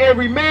head of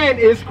every man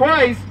is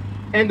Christ,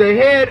 and the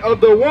head of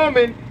the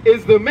woman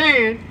is the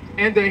man,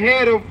 and the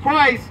head of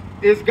Christ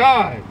is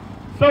God.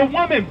 So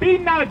woman, be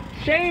not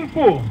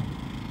shameful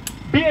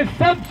being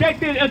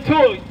subjected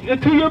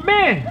unto your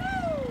man.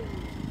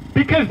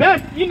 Because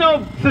that's,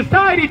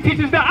 society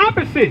teaches the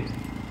opposite.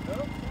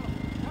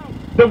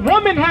 The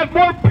woman has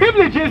more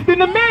privileges than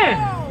the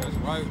man. That's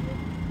right.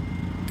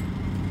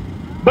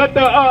 But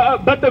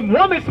the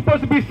woman's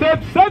supposed to be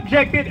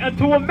subjected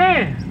unto a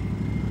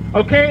man.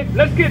 Okay,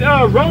 let's get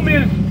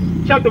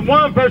Romans chapter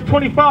 1 verse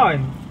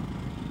 25.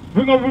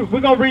 We're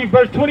gonna read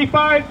verse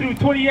 25 through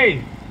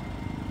 28.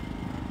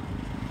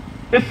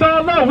 It's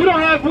all love. We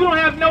don't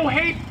have no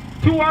hate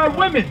to our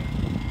women.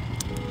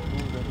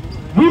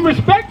 We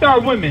respect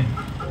our women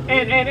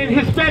and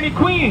Hispanic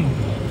queens.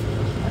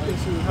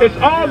 It's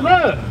all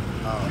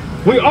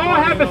love. We all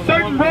have a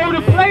certain role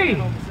to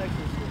play.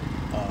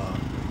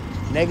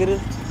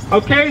 Negative.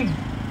 Okay,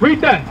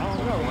 read that.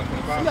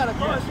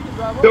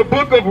 The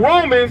book of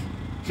Romans,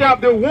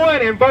 chapter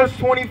 1 and verse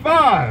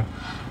 25.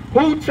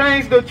 Who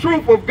changed the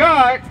truth of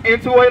God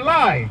into a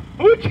lie?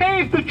 Who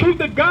changed the truth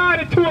of God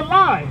into a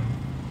lie?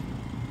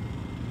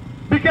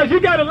 Because you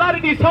got a lot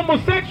of these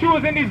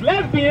homosexuals and these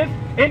lesbians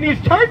in these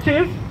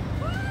churches,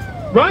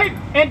 right?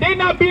 And they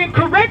not being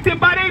corrected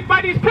by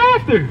these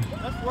pastors.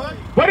 That's right.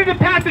 What did the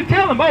pastor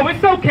tell them? Oh,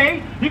 it's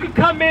okay. You can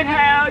come in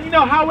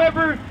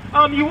however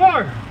you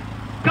are.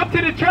 Come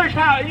to the church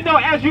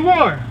as you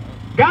are.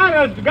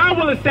 God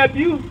will accept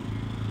you.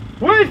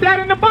 Where is that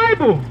in the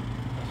Bible?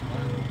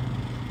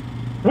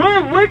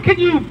 Where can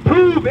you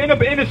prove in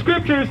the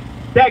scriptures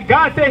that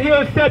God said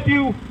He'll accept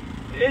you?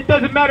 It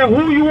doesn't matter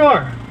who you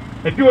are.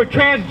 If you're a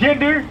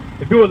transgender,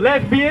 if you're a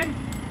lesbian,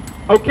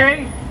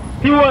 okay?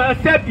 He will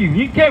accept you.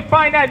 You can't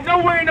find that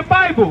nowhere in the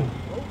Bible.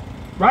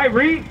 Right,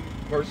 read.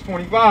 Verse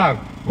 25.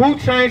 Who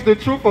changed the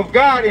truth of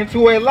God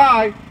into a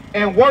lie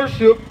and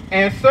worship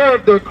and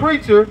serve the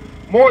creature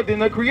more than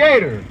the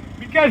creator.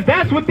 Because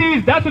that's what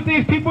these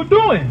people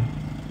doing.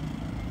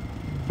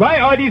 Right?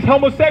 All these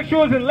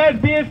homosexuals and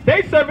lesbians,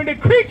 they serving the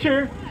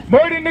creature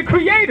more than the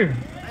creator.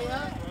 Hey,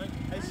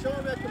 show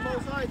them that the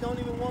Most High don't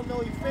even want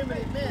no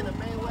effeminate man. A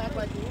man will act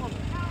like a woman.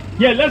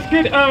 Yeah, let's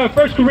get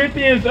 1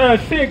 Corinthians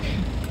 6.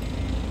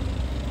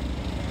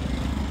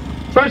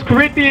 1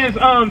 Corinthians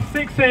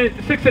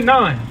 6 and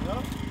 9.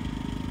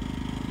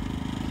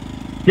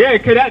 Yeah,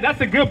 cause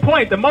that's a good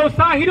point. The Most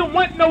High, He don't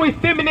want no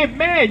effeminate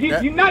man.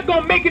 You're not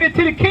gonna make it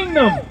into the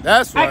kingdom.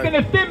 That's right. Acting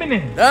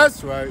effeminate.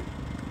 That's right.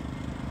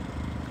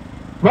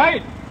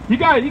 Right? You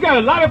got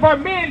a lot of our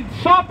men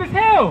soft as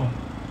hell,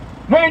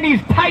 wearing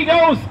these tight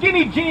old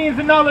skinny jeans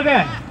and all of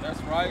that.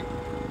 That's right.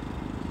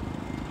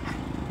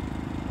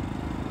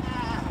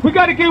 We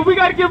gotta get rid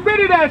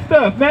of that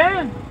stuff,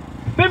 man.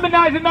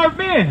 Feminizing our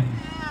men.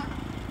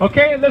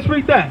 Okay, let's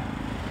read that.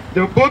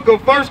 The book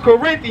of 1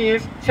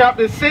 Corinthians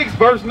chapter 6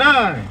 verse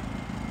 9.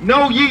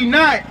 Know ye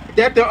not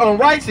that the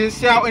unrighteous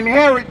shall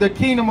inherit the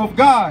kingdom of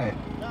God?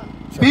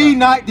 Be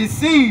not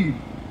deceived,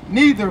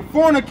 neither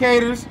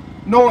fornicators,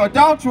 nor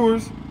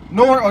adulterers,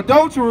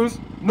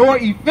 nor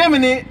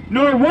effeminate.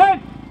 Nor what?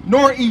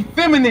 Nor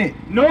effeminate.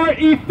 Nor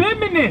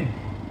effeminate.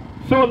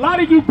 So a lot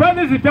of you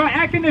brothers, if y'all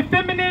acting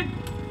effeminate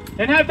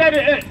and have that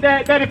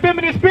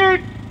effeminate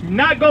spirit, you're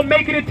not gonna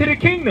make it into the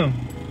kingdom.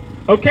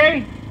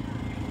 Okay?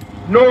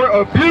 Nor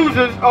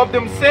abusers of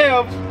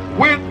themselves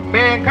with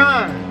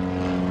mankind.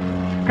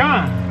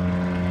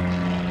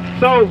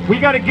 So we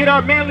got to get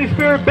our manly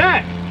spirit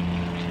back,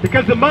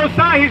 because the Most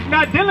High, He's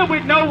not dealing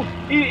with no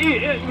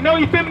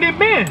effeminate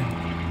men.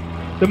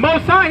 The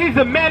Most High, He's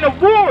a man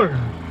of war.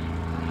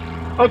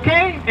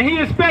 Okay, and He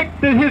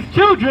expects His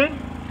children,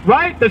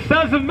 right, the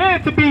sons of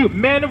men, to be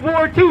men of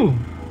war too.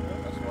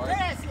 That's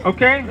right.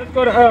 Okay, let's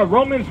go to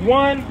Romans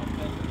 1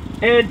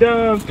 and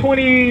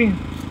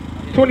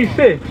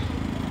 26.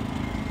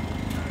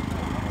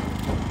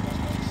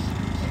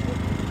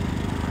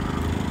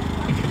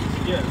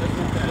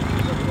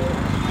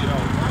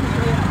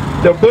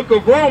 The book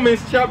of Romans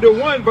chapter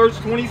 1 verse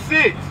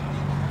 26.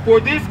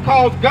 For this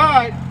cause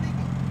God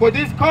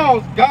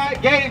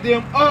gave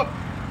them up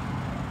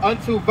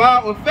unto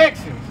vile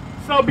affections.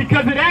 So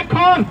because of that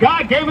cause,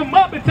 God gave them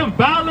up into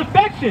vile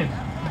affections.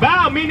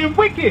 Vile meaning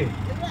wicked.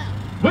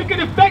 Wicked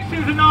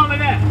affections and all of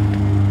that.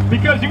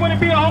 Because you want to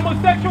be a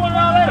homosexual and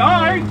all that,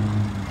 alright,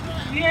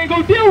 He ain't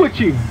gonna deal with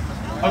you.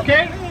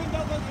 Okay?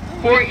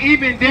 For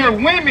even their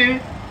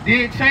women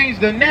did change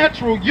the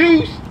natural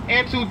use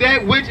into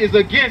that which is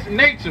against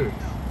nature.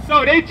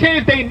 So they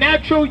changed their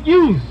natural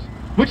use,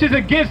 which is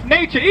against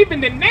nature. Even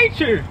the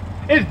nature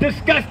is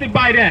disgusted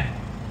by that.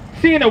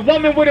 Seeing a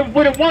woman with a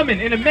woman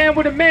and a man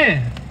with a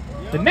man.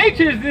 The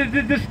nature is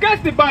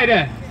disgusted by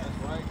that.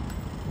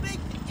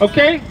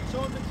 Okay?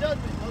 Show them the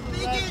judgment. Go to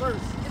the last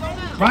verse.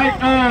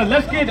 Right,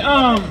 let's get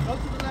Go to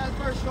the last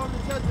verse. Show them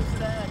the judgment to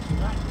that action,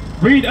 right?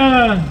 read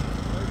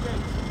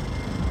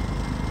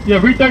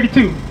read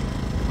 32.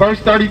 Verse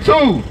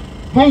 32.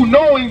 Who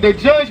knowing the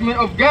judgment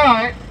of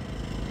God,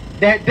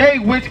 that they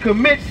which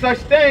commit such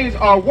things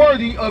are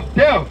worthy of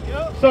death.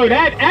 So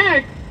that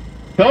act,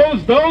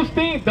 those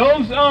things,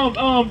 those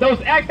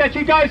acts that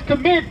you guys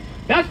commit,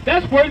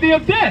 that's worthy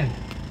of death.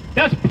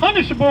 That's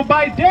punishable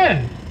by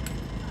death.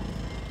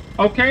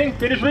 Okay,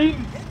 finish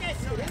reading.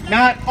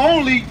 Not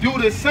only do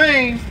the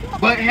same,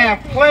 but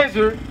have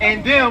pleasure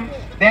in them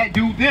that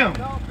do them.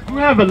 You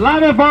have a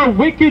lot of our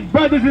wicked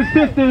brothers and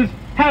sisters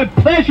have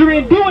pleasure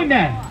in doing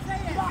that.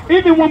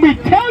 Even when we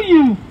tell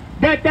you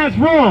that that's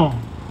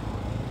wrong,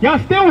 y'all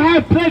still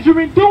have pleasure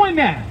in doing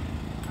that.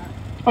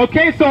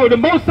 Okay, so the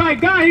Most High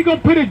God, He gonna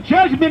put a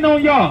judgment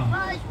on y'all.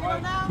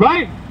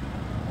 Right?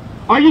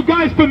 Are you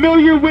guys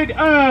familiar with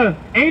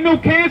anal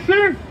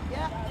cancer?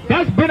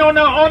 That's been on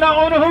the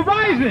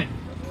horizon.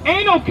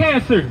 Anal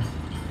cancer.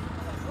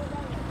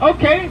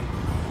 Okay.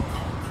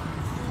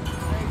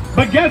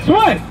 But guess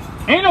what?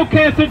 Anal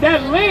cancer,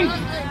 that links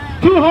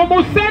to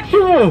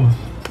homosexuals.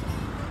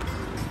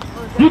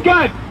 You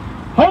got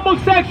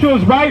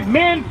homosexuals, right?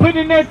 Men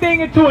putting their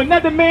thing into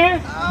another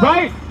man,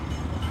 right?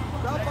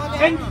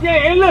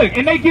 And look,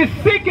 and they get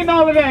sick and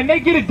all of that, and they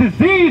get a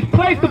disease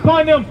placed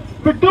upon them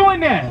for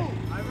doing that.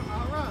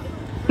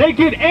 They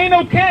get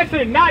anal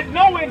cancer, not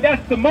knowing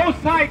that's the Most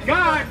High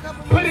God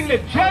putting the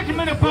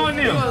judgment upon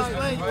them.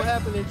 What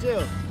happened in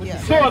jail?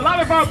 So a lot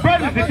of our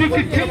brothers, if you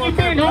continue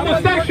being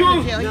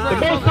homosexuals, the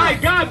Most High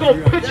God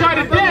gonna put y'all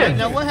to death.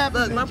 Now what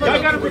happened? Y'all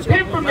gotta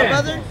repent from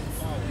that.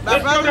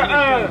 Let's go to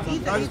He's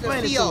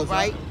CEO,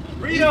 right?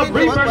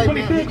 read verse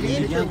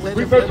 26.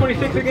 Read verse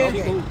 26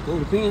 again.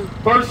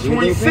 Verse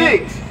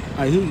 26.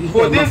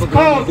 For this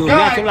cause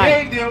God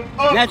gave them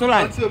up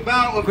unto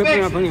vile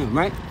affections.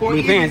 For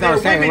even their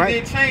women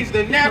did change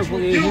the natural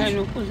use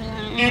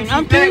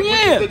into that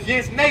which is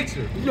against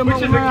nature. Which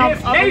is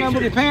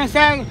against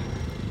nature.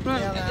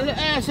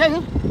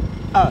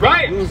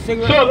 right? So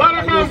a lot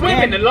of our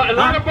women, a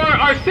lot of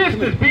our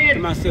sisters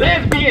being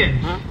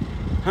lesbians,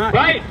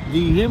 right? Do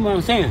you hear what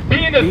I'm saying?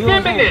 Being a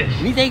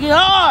feminist. We take it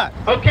hard.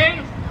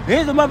 Okay?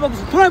 Here's the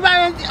motherfuckers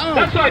 25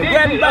 That's right.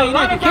 A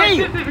lot of our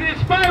sisters are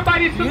inspired by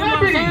these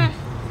celebrities.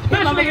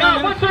 Especially,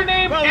 what's her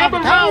name? Amber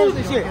Rose.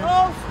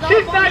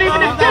 She's not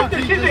even a sister.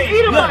 She's an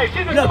Edomite.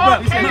 She's a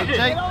Caucasian.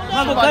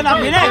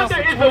 Her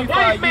sister is a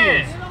white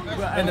man.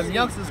 And the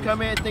youngsters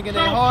come in thinking So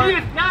they're hard. she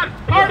is not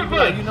part of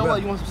us. You know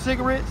what? You want some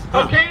cigarettes?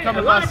 Okay? Come A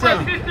in lot my of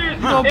our celly. sisters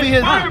You gonna be his. You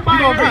inspired by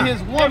gonna her. be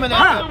his woman at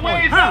that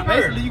point.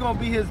 Basically, you gonna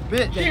be his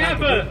bitch. She has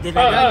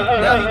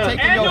Now he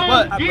taking your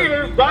butt.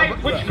 gear,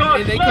 right? Which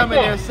called And they come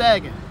in there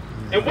sagging.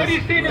 And what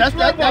he's seeing in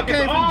That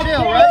came from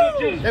jail,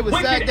 right? They would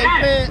sag their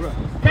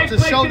pants to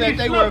show that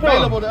they were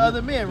available to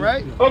other men,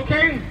 right?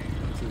 Okay.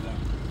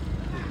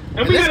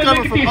 And this gotta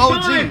coming look at from these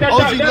OG, signs that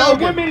OG that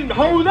Logan. women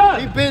hold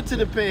up. He been to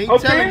the pen. He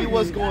Okay. telling you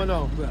what's going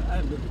on.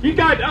 You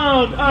got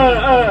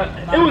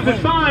it was a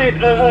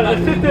sign a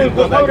sister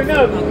was holding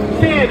up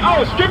saying,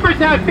 "Oh, strippers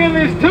have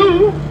feelings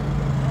too.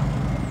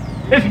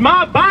 It's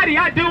my body.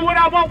 I do what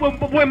I want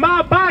with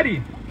my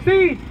body."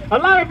 See, a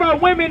lot of our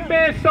women,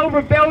 man, so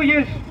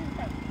rebellious.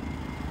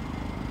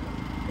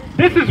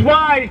 This is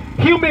why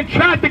human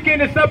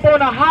trafficking is up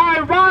on a high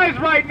rise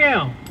right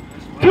now.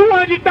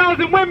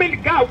 200,000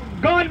 women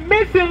gone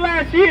missing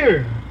last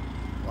year.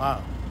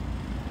 Wow.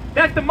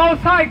 That's the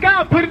Most High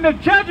God putting a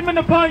judgment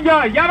upon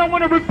y'all. Y'all don't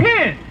want to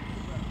repent.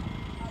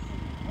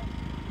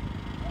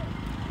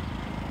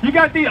 You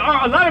got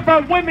a lot of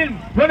our women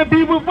want to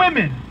be with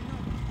women.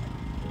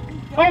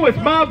 Oh, it's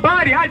my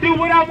body. I do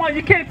what I want.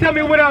 You can't tell me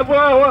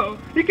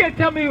you can't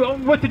tell me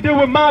what to do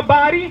with my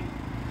body.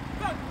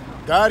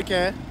 God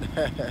can.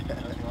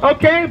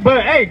 Okay,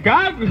 but hey,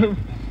 God,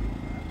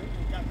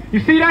 you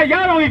see that?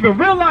 Y'all don't even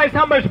realize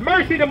how much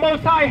mercy the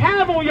Most High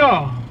have on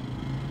y'all.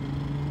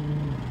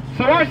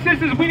 So our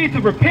sisters, we need to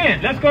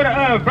repent. Let's go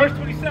to verse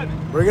 27.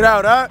 Bring it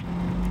out, huh?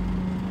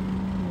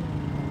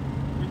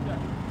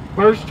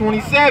 Verse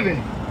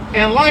 27.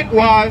 And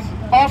likewise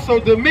also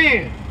the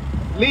men,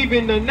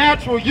 leaving the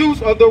natural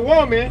use of the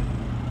woman,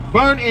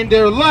 burn in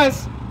their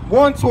lust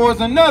one towards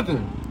another.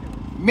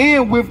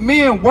 Men with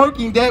men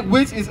working that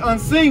which is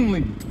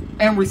unseemly,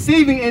 and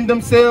receiving in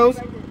themselves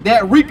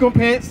that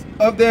recompense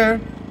of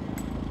their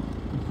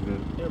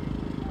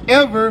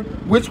ever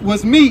which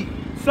was meat.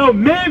 So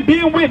men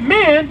being with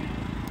men,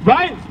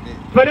 right?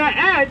 For that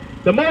act,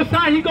 the Most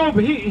High,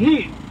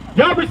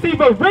 y'all receive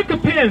a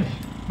recompense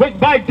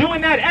by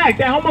doing that act,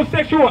 that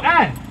homosexual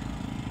act.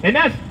 And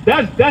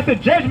that's a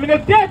judgment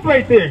of death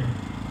right there.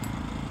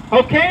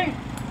 Okay?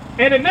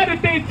 And another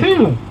thing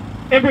too,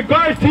 in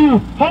regards to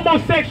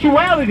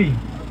homosexuality,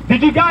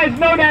 did you guys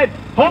know that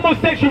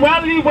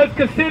homosexuality was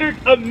considered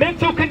a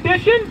mental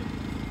condition?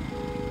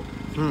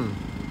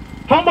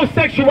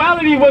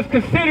 Homosexuality was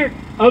considered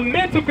a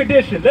mental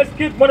condition. Let's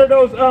get one of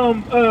those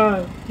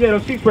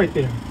those sheets right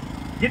there.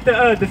 Get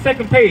the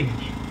second page.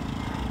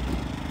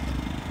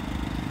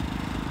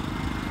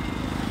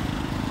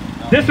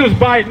 This was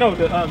by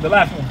the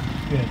last one.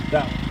 Yeah,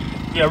 that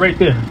one. Yeah, right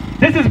there.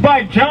 This is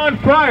by John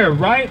Fryer,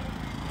 right?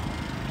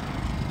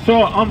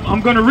 So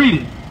I'm gonna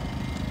read it.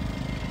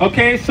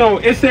 Okay, so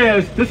it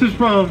says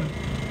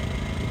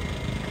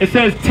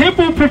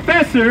Temple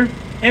professor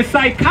and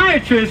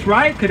psychiatrist,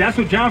 right? Because that's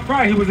what John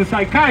Fryer, he was a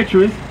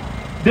psychiatrist,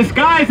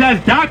 disguised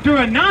as Dr.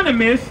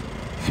 Anonymous,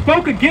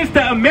 spoke against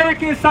the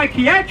American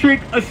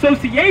Psychiatric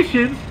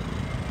Association's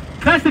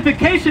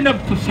classification of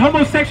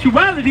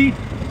homosexuality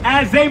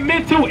as a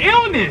mental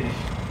illness.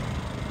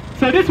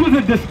 So this was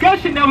a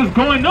discussion that was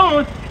going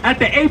on at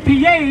the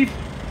APA's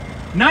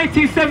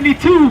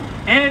 1972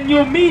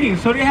 annual meeting.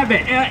 So they have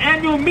an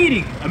annual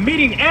meeting, a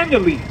meeting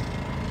annually,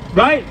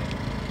 right?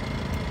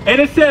 And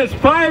it says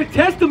prior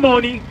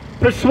testimony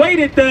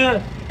persuaded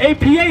the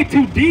APA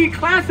to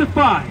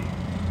declassify.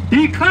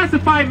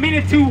 Declassify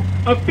meaning to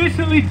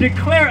officially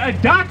declare a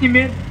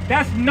document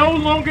that's no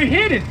longer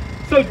hidden.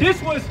 So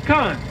this was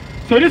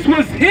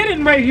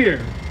hidden right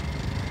here.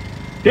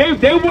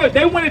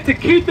 They wanted to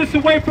keep this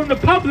away from the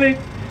public,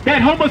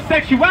 that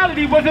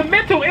homosexuality was a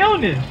mental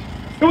illness.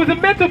 It was a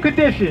mental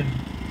condition,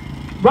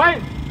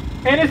 right?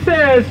 And it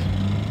says,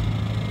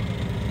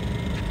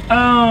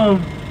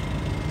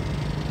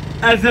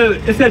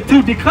 it said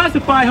to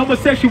declassify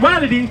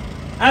homosexuality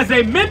as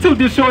a mental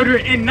disorder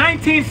in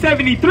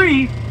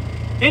 1973,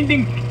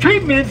 ending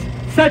treatments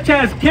such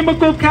as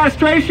chemical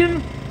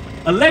castration,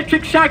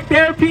 electric shock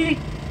therapy,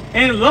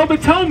 and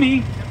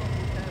lobotomy,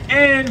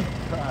 and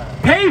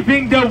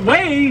paving the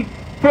way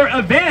for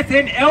advance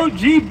in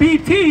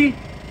LGBT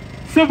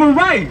civil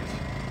rights.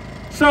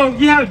 So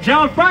you have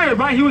John Fryer,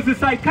 right? He was a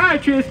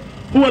psychiatrist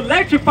who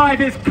electrified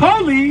his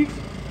colleagues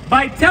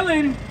by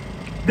telling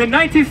the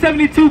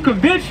 1972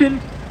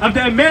 convention of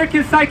the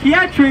American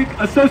Psychiatric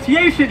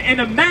Association in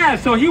a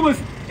mask. So he was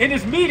in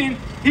this meeting,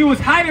 he was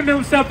hiding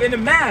himself in a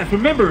mask.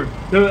 Remember,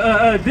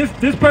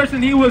 this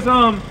person, he was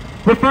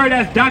referred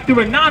as Dr.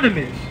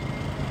 Anonymous.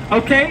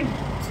 Okay?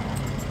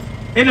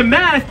 In a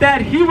mask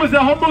that he was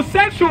a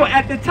homosexual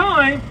at the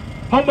time,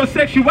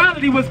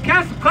 homosexuality was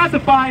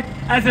classified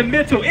as a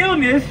mental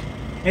illness,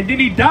 and then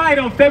he died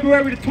on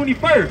February the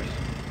 21st.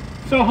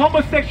 So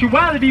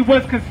homosexuality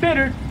was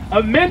considered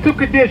a mental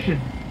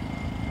condition.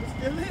 It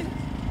still is.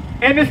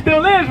 And it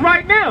still is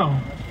right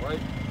now. Right.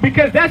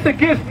 Because that's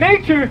against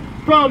nature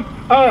from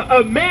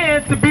a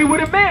man to be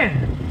with a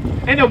man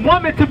and a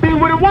woman to be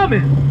with a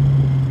woman.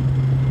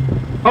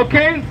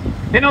 Okay?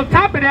 And on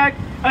top of that,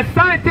 a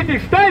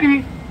scientific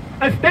study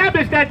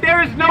established that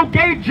there is no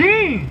gay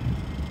gene.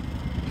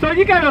 So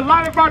you got a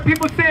lot of our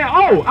people saying,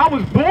 oh, I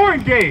was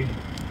born gay.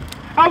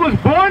 I was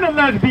born a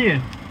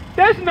lesbian.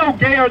 There's no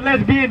gay or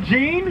lesbian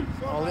gene.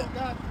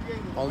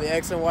 Only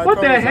X and Y What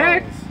chromosomes. the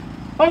heck?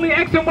 Only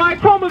X and Y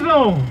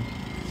chromosomes.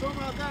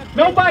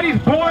 Nobody's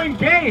born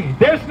gay.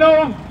 There's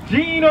no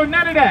gene or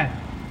none of that.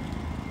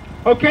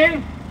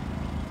 Okay?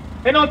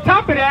 And on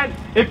top of that,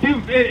 if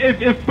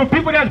for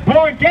people that's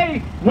born gay,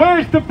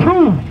 where's the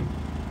proof?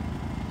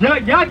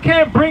 Y'all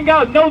can't bring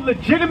out no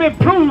legitimate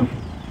proof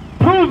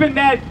proving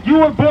that you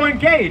were born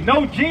gay.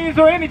 No genes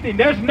or anything.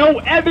 There's no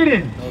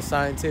evidence. No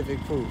scientific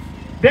proof.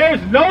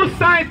 There's no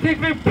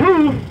scientific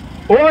proof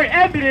or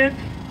evidence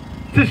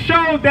to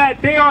show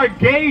that they are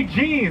gay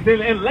genes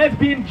and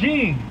lesbian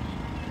genes.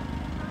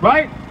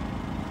 Right?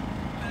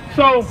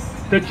 So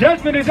the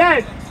judgment is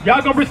that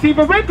y'all gonna receive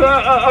a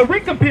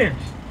recompense.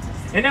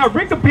 And that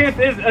recompense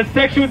is a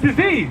sexual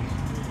disease.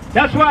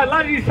 That's why a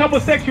lot of these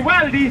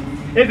homosexuality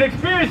is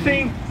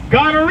experiencing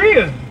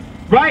gonorrhea,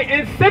 right?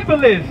 And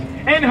syphilis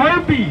and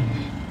herpes.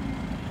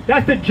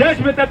 That's the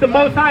judgment that the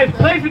Most High is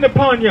placing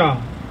upon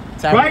y'all.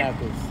 Right?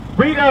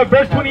 Read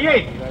verse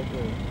 28.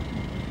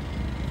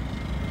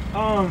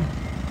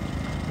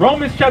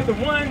 Romans chapter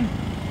 1,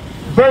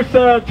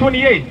 verse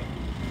 28.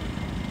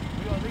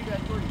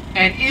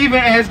 And even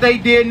as they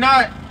did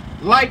not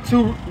like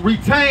to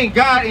retain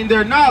God in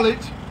their knowledge,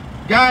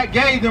 God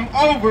gave them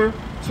over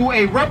to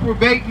a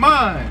reprobate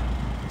mind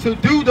to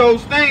do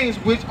those things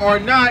which are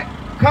not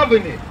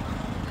convenient.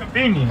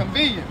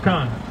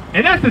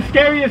 And that's the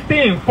scariest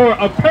thing for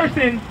a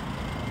person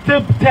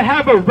to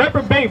have a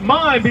reprobate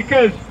mind,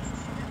 because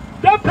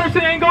that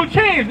person ain't gonna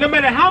change. No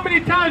matter how many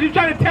times you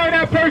try to tell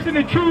that person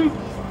the truth,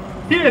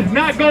 he is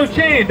not gonna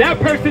change. That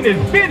person is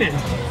finished.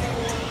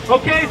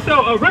 Okay,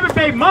 so a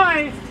reprobate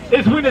mind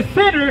is when the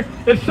sinner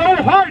is so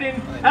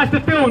hardened as to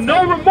feel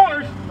no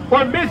remorse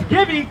or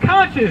misgiving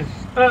conscience.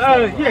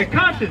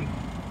 Conscience.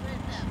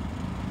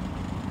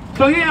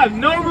 So he has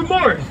no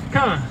remorse,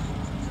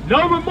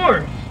 no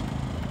remorse.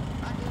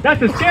 That's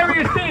the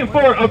scariest thing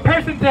for a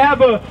person to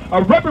have a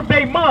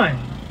reprobate mind.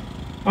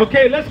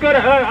 Okay, let's go to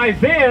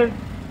Isaiah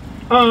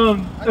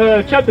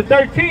chapter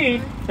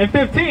 13 and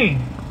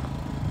 15.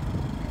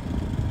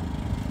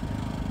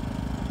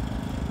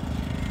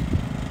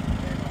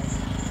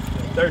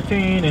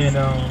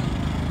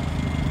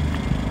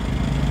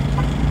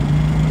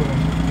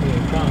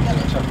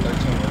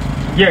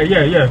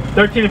 Yeah.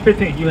 13 and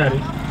 15. You had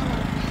it.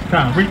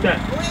 Read that.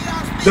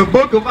 The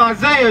book of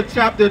Isaiah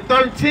chapter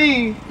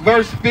 13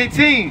 verse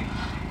 15.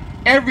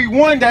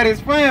 Everyone that is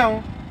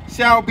found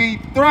shall be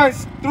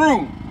thrust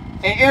through,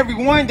 and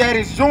everyone that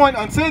is joined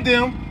unto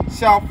them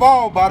shall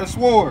fall by the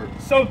sword.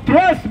 So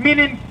thrust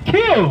meaning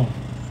kill,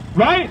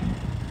 right?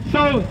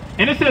 So,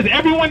 and it says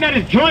everyone that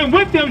is joined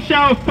with them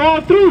shall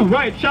fall through,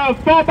 right? Shall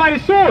fall by the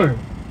sword.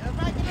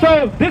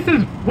 So this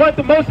is what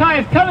the Most High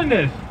is telling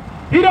us.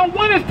 He don't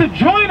want us to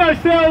join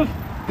ourselves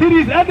to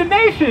these other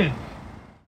nations.